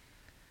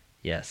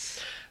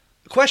 Yes.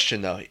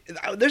 Question though,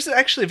 there's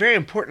actually a very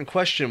important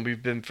question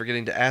we've been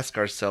forgetting to ask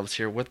ourselves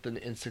here with the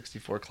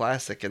N64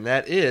 Classic, and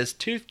that is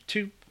two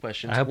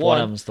questions. I hope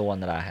one of them's the one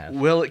that I have.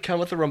 Will it come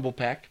with a Rumble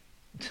Pack?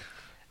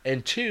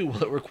 And 2,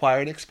 will it require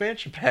an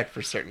expansion pack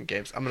for certain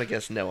games? I'm gonna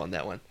guess no on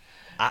that one.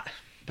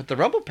 But the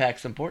Rumble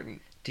Pack's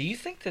important. Do you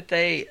think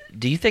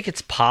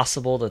it's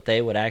possible that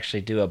they would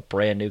actually do a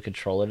brand new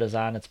controller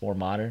design that's more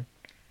modern?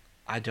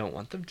 I don't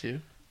want them to.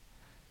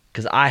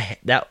 Because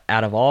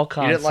out of all You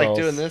consoles, didn't like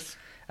doing this?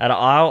 out of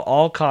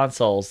all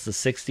consoles, the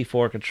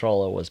 64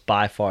 controller was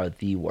by far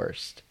the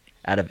worst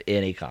out of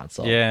any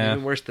console. Yeah.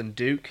 Even worse than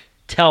Duke.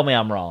 Tell me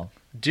I'm wrong.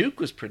 Duke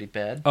was pretty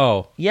bad.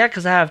 Oh, Yeah,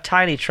 because I have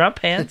tiny Trump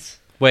hands.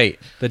 wait.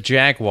 The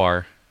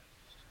Jaguar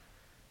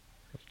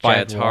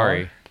by Jaguar?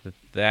 Atari.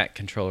 That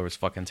controller was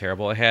fucking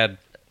terrible. It had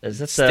Is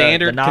this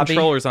standard the Navi?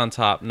 controllers on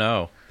top.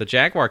 No. The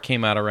Jaguar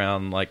came out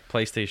around like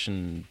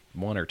PlayStation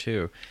 1 or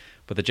 2.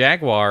 But the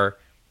Jaguar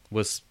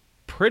was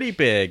pretty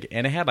big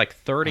and it had like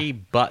 30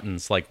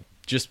 buttons, like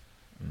just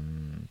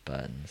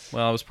Buttons.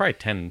 well, it was probably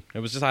 10. It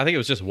was just I think it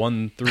was just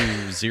 1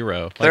 through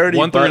 0. Like 30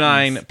 1 through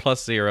buttons. 9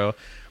 plus 0.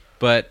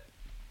 But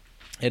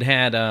it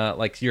had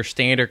like your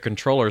standard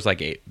controllers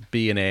like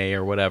B and A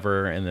or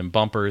whatever and then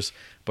bumpers,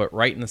 but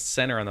right in the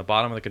center on the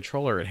bottom of the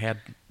controller it had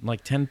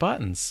like 10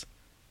 buttons.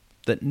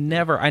 I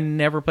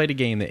never played a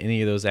game that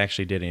any of those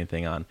actually did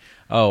anything on.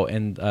 Oh,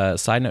 and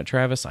side note,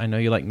 Travis, I know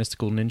you like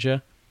Mystical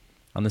Ninja.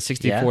 On the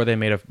 64, Yeah. they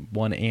made a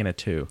 1 and a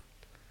 2.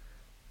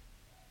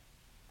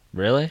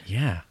 Really?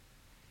 Yeah.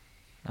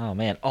 Oh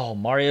man. Oh,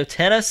 Mario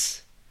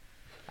Tennis.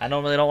 I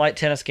normally don't like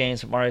tennis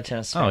games, but Mario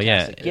Tennis. Is Oh yeah.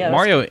 fantastic. Yeah, that's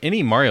Mario.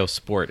 Any Mario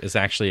sport is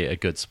actually a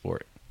good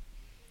sport.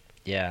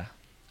 Yeah,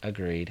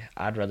 agreed.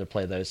 I'd rather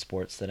play those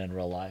sports than in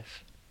real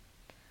life.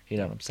 You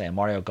know what I'm saying?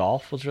 Mario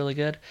Golf was really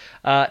good.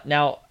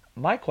 Now,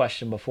 my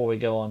question before we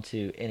go on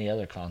to any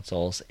other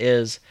consoles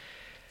is,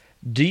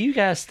 do you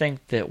guys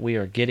think that we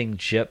are getting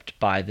gypped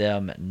by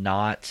them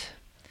not...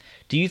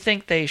 Do you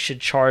think they should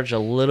charge a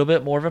little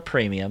bit more of a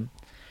premium?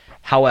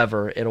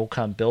 However, it'll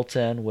come built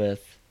in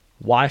with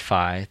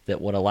Wi-Fi that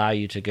would allow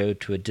you to go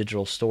to a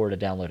digital store to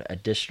download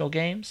additional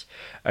games?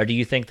 Or do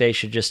you think they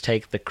should just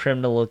take the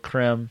creme de la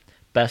creme,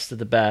 best of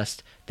the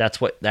best? That's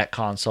what that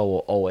console will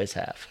always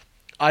have.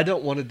 I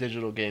don't want a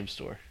digital game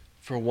store.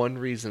 For one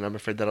reason, I'm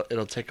afraid that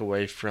it'll take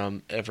away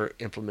from ever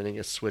implementing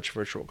a Switch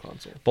Virtual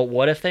Console. But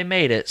what if they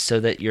made it so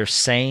that your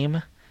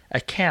same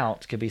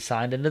account could be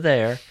signed into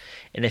there,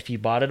 and if you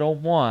bought it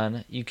on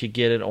one, you could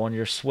get it on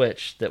your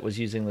Switch that was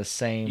using the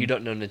same... You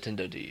don't know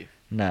Nintendo, do you?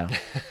 No.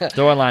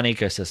 Their online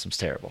ecosystem's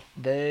terrible.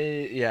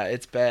 Yeah,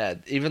 it's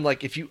bad. Even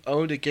like if you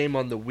owned a game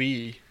on the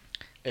Wii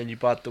and you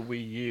bought the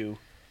Wii U,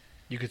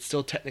 you could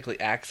still technically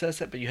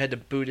access it, but you had to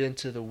boot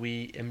into the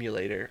Wii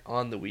emulator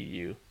on the Wii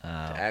U to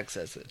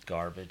access it.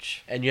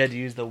 Garbage. And you had to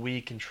use the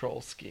Wii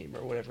control scheme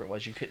or whatever it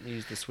was. You couldn't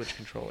use the Switch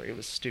controller. It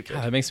was stupid.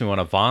 God, that makes me want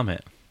to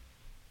vomit.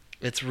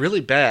 It's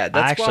really bad.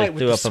 I That's actually why with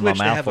threw the up in my Switch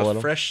they mouth have a a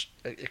little. fresh,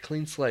 a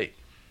clean slate.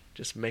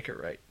 Just make it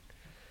right.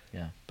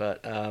 Yeah.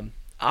 But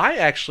I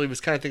actually was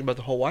kind of thinking about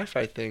the whole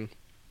Wi-Fi thing.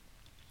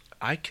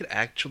 I could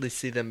actually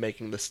see them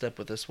making the step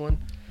with this one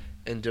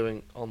and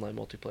doing online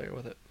multiplayer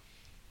with it.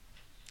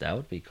 That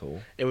would be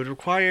cool. It would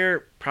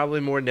require probably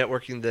more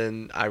networking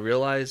than I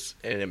realize,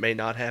 and it may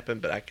not happen,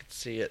 but I could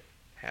see it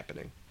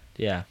happening.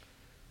 Yeah.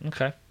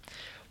 Okay.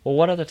 Well,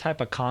 what other type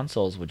of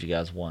consoles would you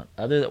guys want?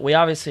 We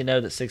obviously know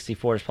that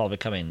 64 is probably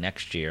coming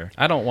next year.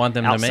 I don't want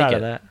them to Outside make of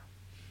it. that.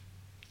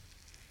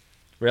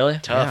 Really?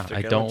 Tough. Yeah, they're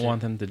I going don't to.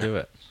 want them to do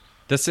it.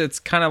 It's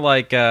kind of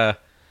like they're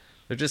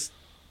just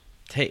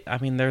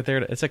they're there.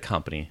 It's a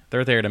company.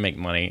 They're there to make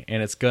money,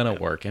 and it's gonna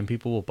work, and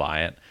people will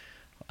buy it.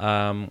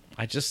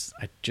 I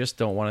just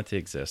don't want it to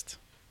exist.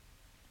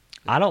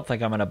 I don't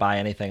think I'm going to buy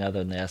anything other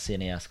than the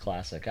SNES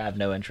Classic. I have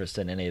no interest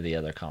in any of the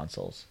other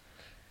consoles.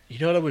 You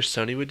know what I wish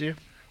Sony would do?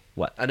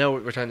 What? I know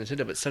we're talking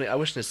Nintendo, but I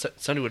wish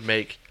Sony would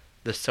make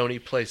the Sony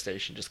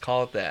PlayStation. Just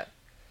call it that,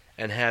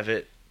 and have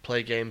it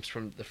play games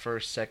from the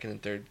first, second,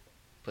 and third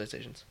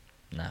PlayStations.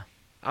 No.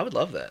 I would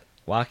love that.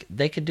 Why?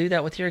 They could do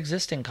that with your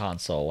existing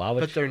console. Why would?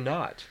 But they're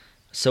not.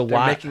 So They're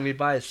why? making me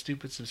buy a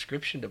stupid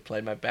subscription to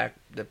play the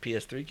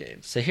PS3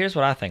 games. So here's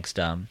what I think's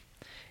dumb,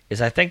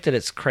 is I think that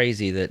it's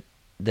crazy that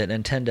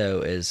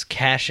Nintendo is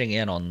cashing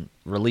in on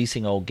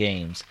releasing old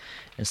games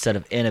instead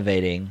of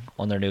innovating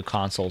on their new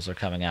consoles they're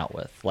coming out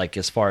with. Like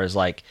as far as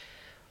like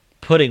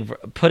putting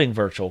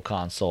virtual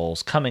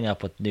consoles, coming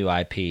up with new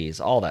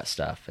IPs, all that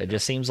stuff. It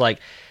just seems like,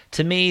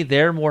 to me,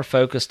 they're more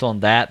focused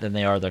on that than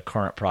they are the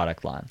current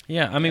product line.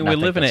 Yeah, I mean, And I we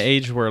think live in an that's-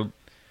 age where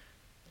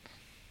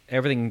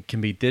everything can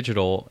be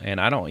digital,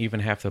 and I don't even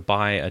have to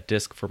buy a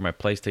disc for my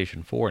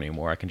PlayStation 4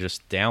 anymore. I can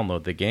just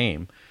download the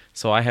game.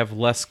 So I have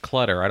less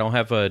clutter. I don't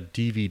have a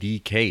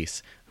DVD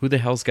case. Who the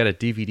hell's got a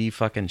DVD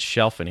fucking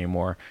shelf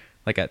anymore?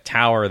 Like a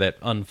tower that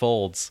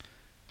unfolds,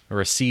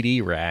 or a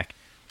CD rack.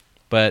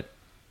 But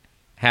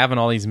having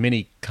all these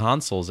mini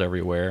consoles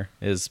everywhere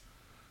is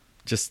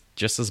just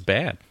as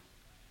bad.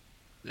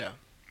 Yeah.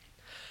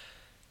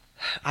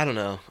 I don't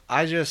know.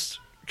 I just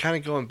kind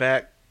of going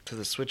back to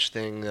the Switch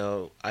thing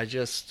though.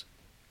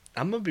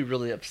 I'm gonna be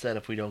really upset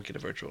if we don't get a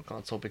virtual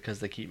console because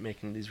they keep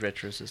making these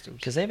retro systems.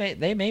 Because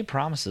they made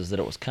promises that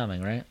it was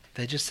coming, right?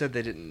 They just said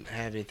they didn't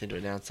have anything to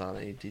announce on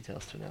it, any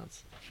details to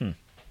announce.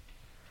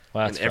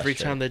 Well, And every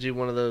time they do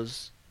one of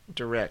those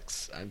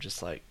directs, I'm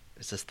just like,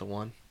 is this the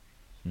one?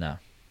 No,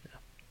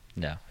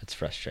 it's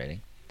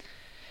frustrating.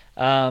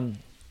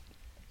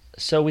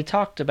 So we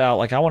talked about,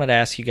 like, I wanted to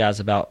ask you guys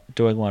about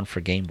doing one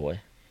for Game Boy.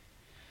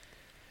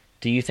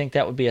 Do you think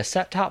that would be a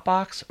set-top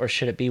box, or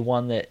should it be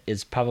one that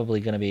is probably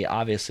going to be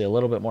obviously a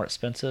little bit more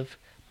expensive,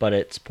 but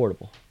it's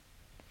portable?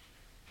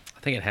 I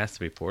think it has to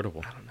be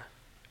portable. I don't know.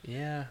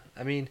 Yeah,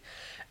 I mean,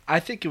 I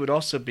think it would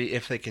also be,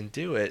 if they can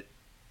do it.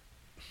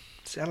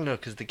 See, I don't know,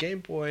 because the Game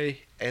Boy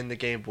and the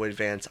Game Boy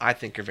Advance, I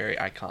think, are very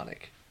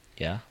iconic.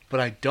 Yeah. But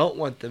I don't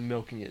want them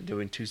milking it and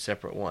doing two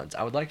separate ones.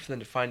 I would like for them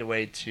to find a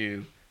way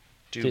to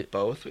do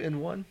both in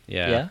one.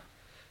 Yeah.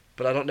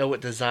 But I don't know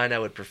what design I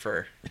would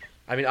prefer.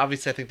 I mean,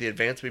 obviously, I think the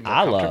Advance would be more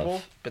I comfortable,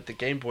 love- but the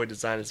Game Boy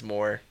design is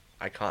more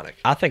iconic.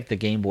 I think the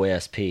Game Boy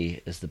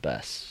SP is the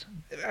best.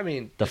 I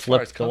mean, The as far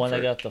flip, as the one that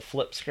comfort, got the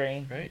flip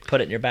screen. Right.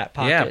 Put it in your back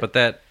pocket. Yeah, but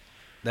that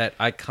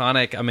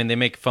iconic. I mean, they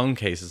make phone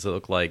cases that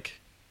look like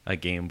a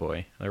Game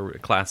Boy, a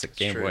classic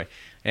Game true. Boy,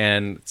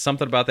 and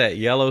something about that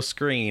yellow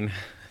screen.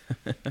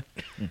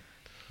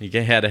 You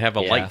had to have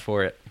a Yeah. light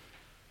for it.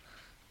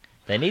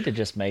 They need to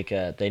just make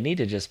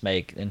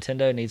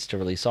Nintendo needs to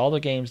release all their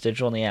games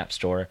digital in the App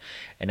Store,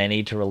 and they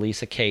need to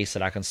release a case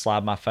that I can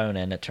slide my phone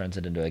in that turns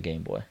it into a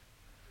Game Boy.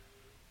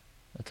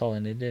 That's all they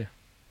need to do.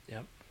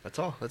 Yep, that's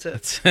all. That's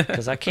it.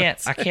 Because I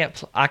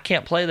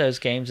can't play those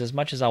games as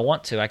much as I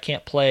want to. I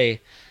can't play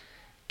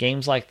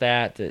games like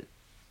that,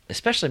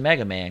 especially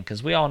Mega Man,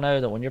 because we all know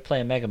that when you're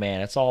playing Mega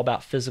Man, it's all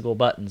about physical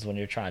buttons when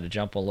you're trying to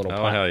jump on little.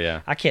 Oh, hell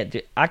yeah. I can't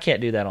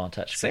do that on a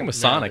touch Same screen. with No,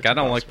 Sonic. it's I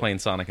don't like impossible. playing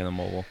Sonic in the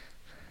mobile.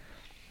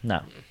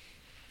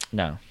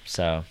 No.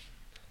 So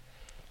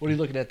What are you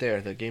looking at there?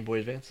 The Game Boy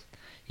Advance?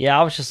 yeah,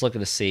 I was just looking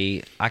to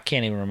see. I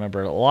can't even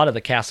remember a lot of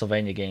the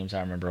Castlevania games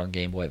I remember on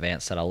Game Boy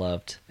Advance that I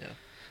loved.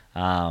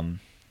 Yeah.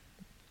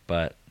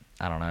 But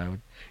I don't know.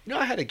 You know,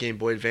 I had a Game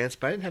Boy Advance,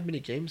 but I didn't have many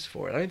games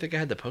for it. I don't think I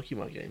had the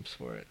Pokemon games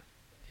for it.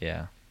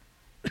 Yeah.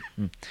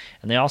 And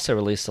they also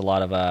released a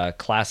lot of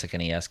classic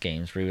NES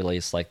games,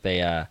 re-released like they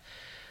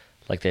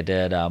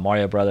did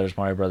Mario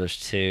Brothers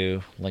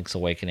 2, Link's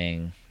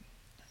Awakening.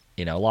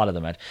 You know, a lot of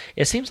them.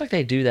 It seems like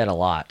they do that a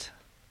lot,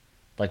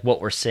 like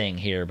what we're seeing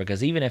here.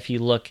 Because even if you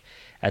look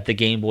at the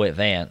Game Boy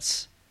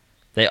Advance,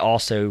 they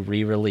also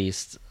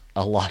re-released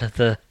a lot of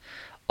the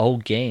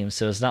old games.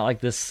 So it's not like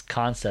this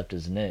concept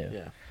is new.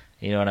 Yeah.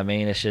 You know what I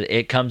mean?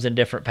 It comes in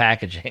different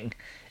packaging.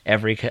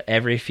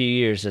 Every few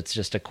years, it's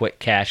just a quick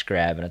cash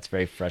grab, and it's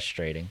very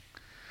frustrating.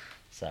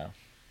 So,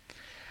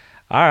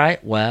 all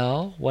right.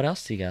 Well, what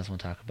else do you guys want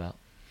to talk about?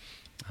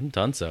 I'm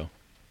donezo.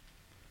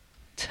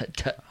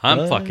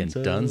 I'm fucking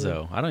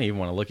donezo. I don't even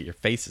want to look at your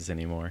faces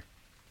anymore.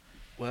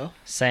 Well,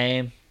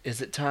 Same.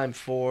 is it time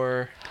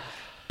for...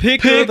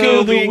 Pick, of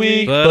the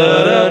week.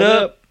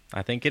 Ba-da-da.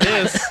 I think it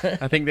is.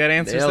 I think that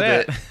answers Nailed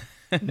that.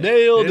 it.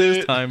 Nailed It is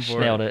it. time for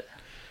Nailed it.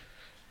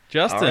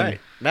 Justin. All right.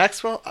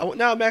 Maxwell, I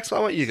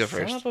want you to go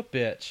Son first. of a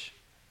bitch.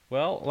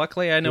 Well,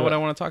 luckily I know Do what it. I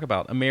want to talk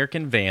about.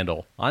 American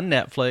Vandal on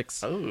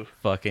Netflix. Oh,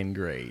 Fucking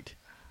great.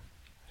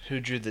 who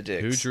drew the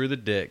dicks? Who drew the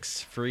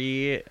dicks?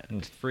 Free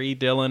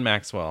Dylan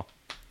Maxwell.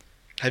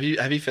 Have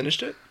you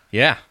finished it?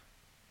 Yeah.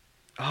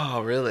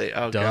 Oh, really?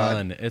 Oh,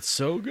 Done. God. It's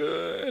so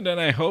good, and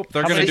I hope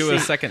they're How going to many do a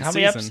se- second How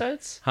season. many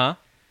episodes? Huh?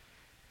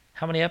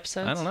 How many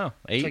episodes? I don't know.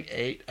 It's 8? like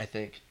 8, I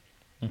think.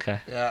 Okay.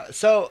 Yeah.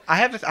 So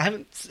I've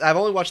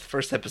only watched the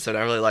first episode.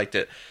 I really liked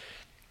it.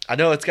 I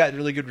know it's gotten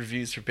really good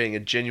reviews for being a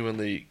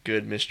genuinely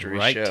good mystery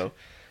Right. show.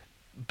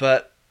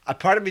 But a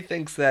part of me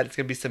thinks that it's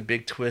gonna be some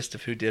big twist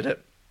of who did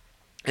it,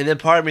 and then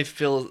part of me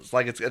feels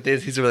like it's at the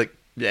end he's gonna be like,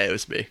 yeah, it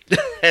was me,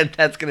 and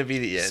that's gonna be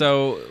the end.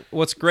 So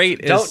what's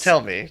great is Don't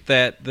tell me.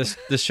 that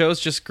the show's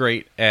just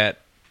great at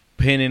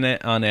pinning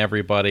it on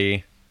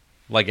everybody,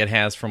 like it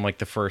has from like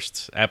the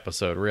first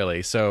episode,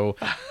 really. So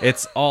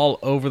it's all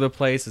over the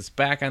place. It's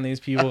back on these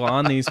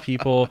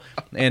people,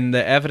 and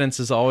the evidence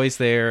is always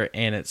there,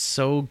 and it's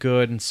so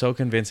good and so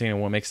convincing.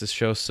 And what makes this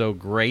show so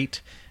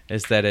great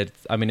is that it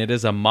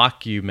is a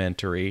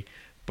mockumentary,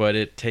 but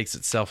it takes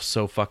itself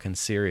so fucking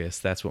serious.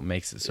 That's what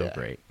makes it so Yeah.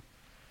 great.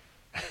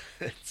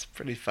 It's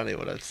pretty funny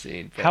what I've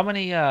seen. But How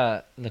many?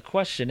 The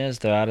question is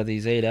though, out of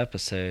these 8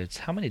 episodes,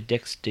 how many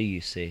dicks do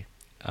you see?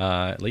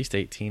 At least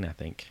 18, I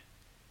think.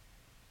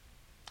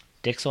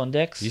 Dicks on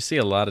dicks. You see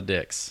a lot of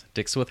dicks.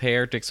 Dicks with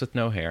hair, dicks with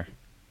no hair.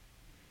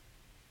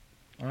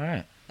 All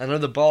right. I know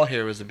the ball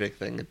hair was a big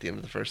thing at the end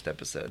of the first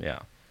episode. Yeah.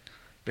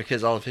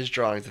 Because all of his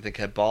drawings, I think,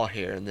 had ball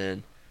hair, and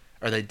then,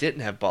 or they didn't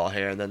have ball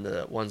hair, and then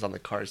the ones on the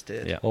cars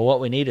did. Yeah. Well, what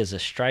we need is a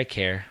strike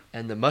hair.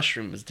 And the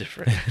mushroom was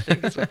different. I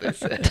think that's what they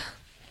said.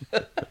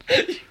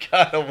 You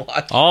gotta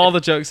watch All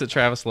the jokes that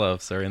Travis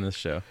loves are in this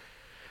show.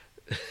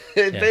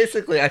 it. Yeah.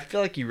 Basically, I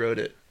feel like he wrote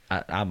it.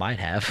 I might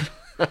have.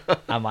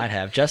 I might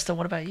have. Justin,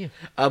 what about you?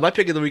 My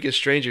pick of the week is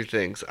Stranger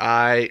Things.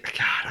 I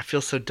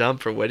feel so dumb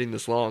for waiting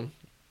this long.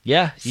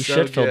 Yeah, you So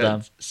should feel good.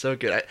 dumb. So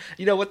good.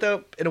 You know what,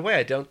 though? In a way,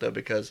 I don't, though,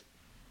 because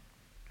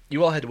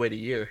you all had to wait a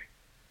year.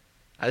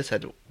 I just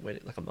had to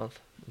wait like a month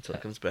until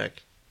it comes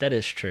back. That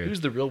is true.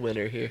 Who's the real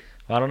winner here?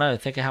 Well, I don't know.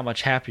 Think of how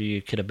much happier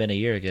you could have been a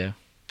year ago.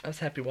 I was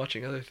happy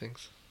watching other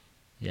things.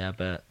 Yeah, I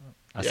bet.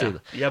 I yeah. see.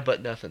 Yeah,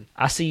 but nothing.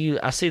 I see you.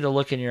 I see the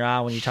look in your eye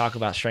when you talk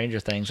about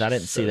Stranger Things. I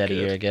didn't see So that a good.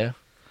 year ago.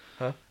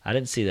 Huh? I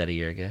didn't see that a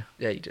year ago.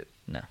 Yeah, you did.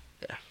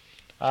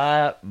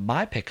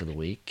 My pick of the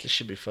week. This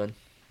should be fun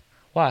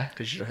Why?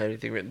 because you don't have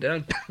anything written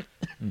down.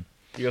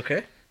 You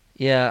okay?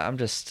 Yeah, I'm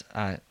just.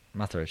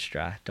 My throat's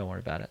dry. Don't worry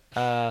about it.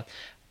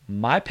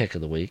 My pick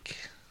of the week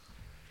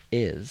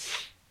is.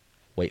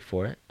 Wait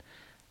for it.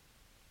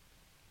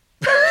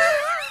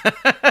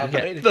 I'm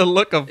waiting. The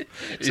look of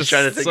He's just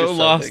trying to think so of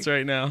lost something.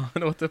 right now. I don't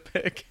know what to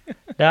pick.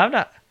 No, I'm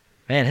not.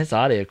 Man, his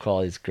audio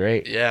quality is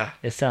great. Yeah.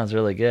 It sounds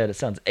really good. It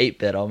sounds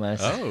 8-bit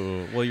almost.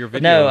 Oh, well, your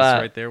video No,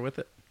 is right there with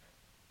it.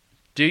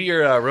 Do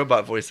your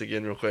robot voice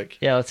again, real quick.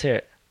 Yeah, let's hear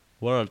it.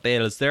 What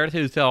is there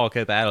to talk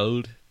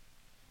about?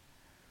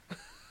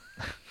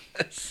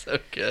 That's so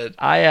good.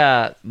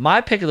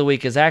 My pick of the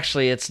week is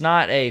actually, it's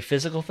not a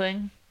physical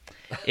thing.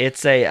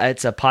 It's a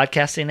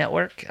podcasting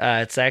network.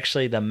 It's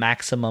actually the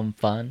Maximum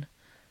Fun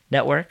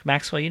Network.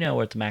 Maxwell, you know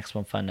what the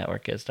Maximum Fun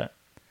Network is, don't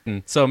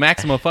you? So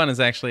Maximum Fun is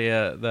actually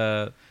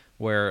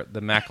where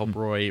the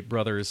McElroy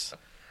brothers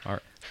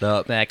are.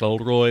 The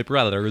McElroy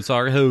brothers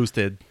are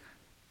hosted.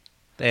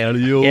 And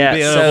you'll Yeah,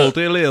 be so- able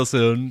to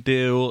listen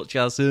to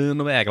Justin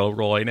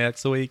McElroy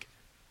next week.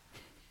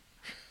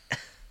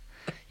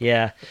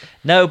 Yeah.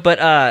 No,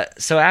 but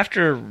so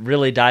after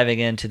really diving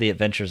into the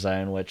Adventure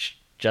Zone, which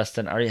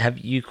Justin, have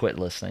you quit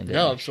listening to?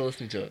 No, I'm still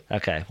listening to it.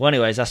 Okay. Well,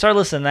 anyways, I started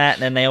listening to that,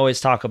 and then they always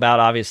talk about,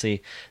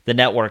 obviously, the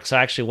network. So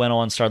I actually went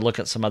on and started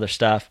looking at some other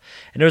stuff.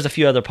 And there was a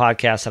few other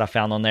podcasts that I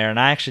found on there. And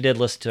I actually did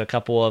listen to a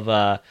couple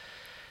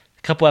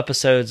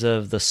episodes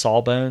of the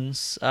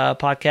Sawbones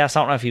podcast.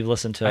 I don't know if you've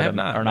listened to it I have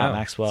not, or not, no.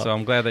 Maxwell. So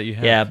I'm glad that you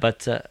have.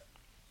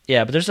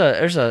 Yeah, but there's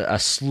a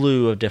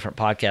slew of different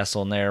podcasts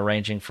on there,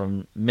 ranging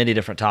from many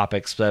different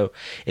topics. So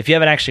if you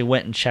haven't actually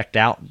went and checked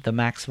out the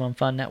Maximum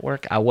Fun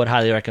Network, I would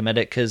highly recommend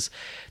it because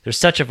there's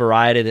such a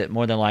variety that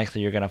more than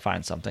likely you're going to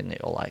find something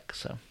that you'll like.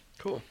 So,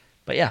 Cool.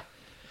 but yeah,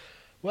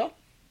 Well,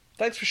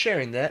 thanks for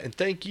sharing that, and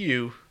thank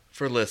you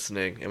for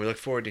listening. And we look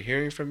forward to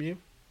hearing from you.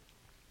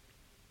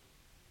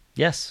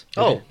 yes.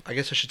 we Oh, do. I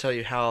guess I should tell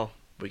you how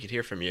we could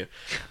hear from you.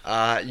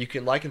 You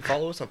can like and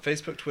follow us on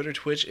Facebook, Twitter,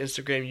 Twitch,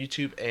 Instagram,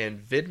 YouTube, and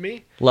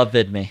VidMe. Love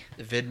VidMe.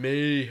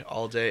 VidMe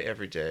all day,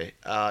 every day.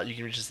 You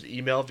can reach us at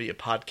email via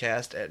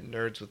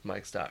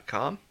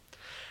podcast@nerdswithmikes.com.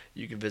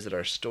 You can visit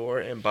our store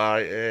and buy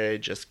a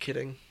Just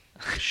Kidding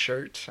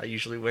shirt. I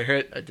usually wear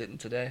it. I didn't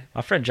today.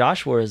 My friend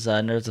Josh wore his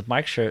Nerds with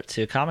Mike shirt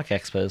to Comic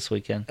Expo this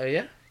weekend. Oh,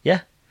 yeah?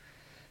 Yeah.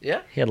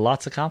 Yeah? He had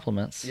lots of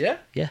compliments. Yeah?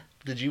 Yeah.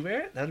 Did you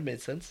wear it? That would have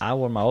made sense. I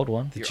wore my old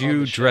one. Did You're on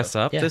you the show. dress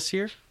up Yeah. this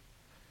year?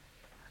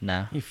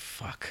 No. You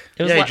fuck.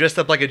 It was Yeah, he la- dressed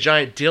up like a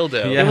giant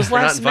dildo. Yeah. It was for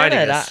not last inviting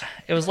minute. us.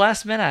 It was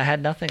last minute. I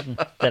had nothing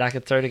that I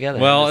could throw together.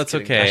 Well, just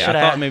it's kidding. okay. I I should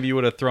thought have- maybe you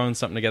would have thrown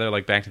something together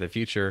like Back to the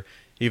Future,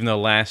 even though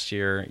last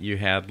year you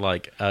had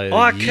like a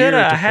I year could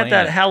have. to I had plan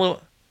that it.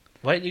 Halloween.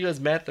 Why didn't you go as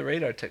Matt the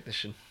radar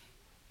technician?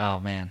 Oh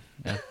man,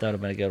 that would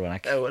have been a good one.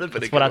 That would have been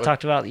That's a good what I one.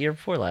 talked about the year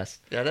before last.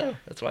 I know.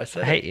 That's why I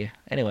said I hate you.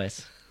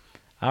 Anyways,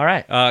 all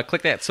right.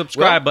 Click that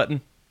subscribe Well-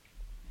 button.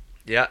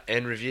 Yeah,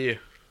 and review.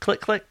 Click,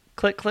 click,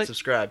 click, click.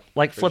 Subscribe.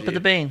 Like flip of Review. the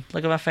bean.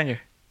 Look at my finger.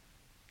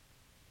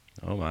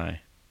 Oh my.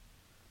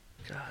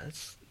 God,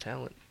 that's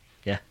talent.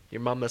 Yeah.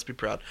 Your mom must be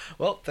proud.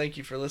 Well, thank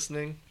you for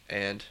listening,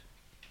 and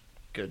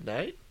good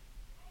night.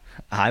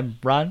 I'm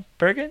Ron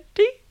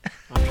Burgundy.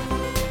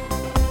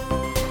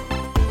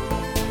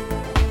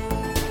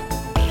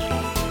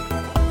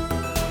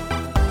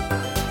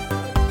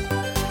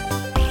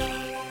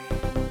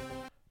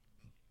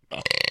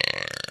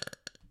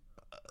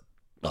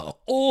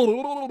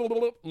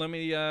 Let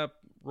me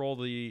roll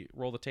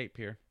the tape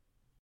here.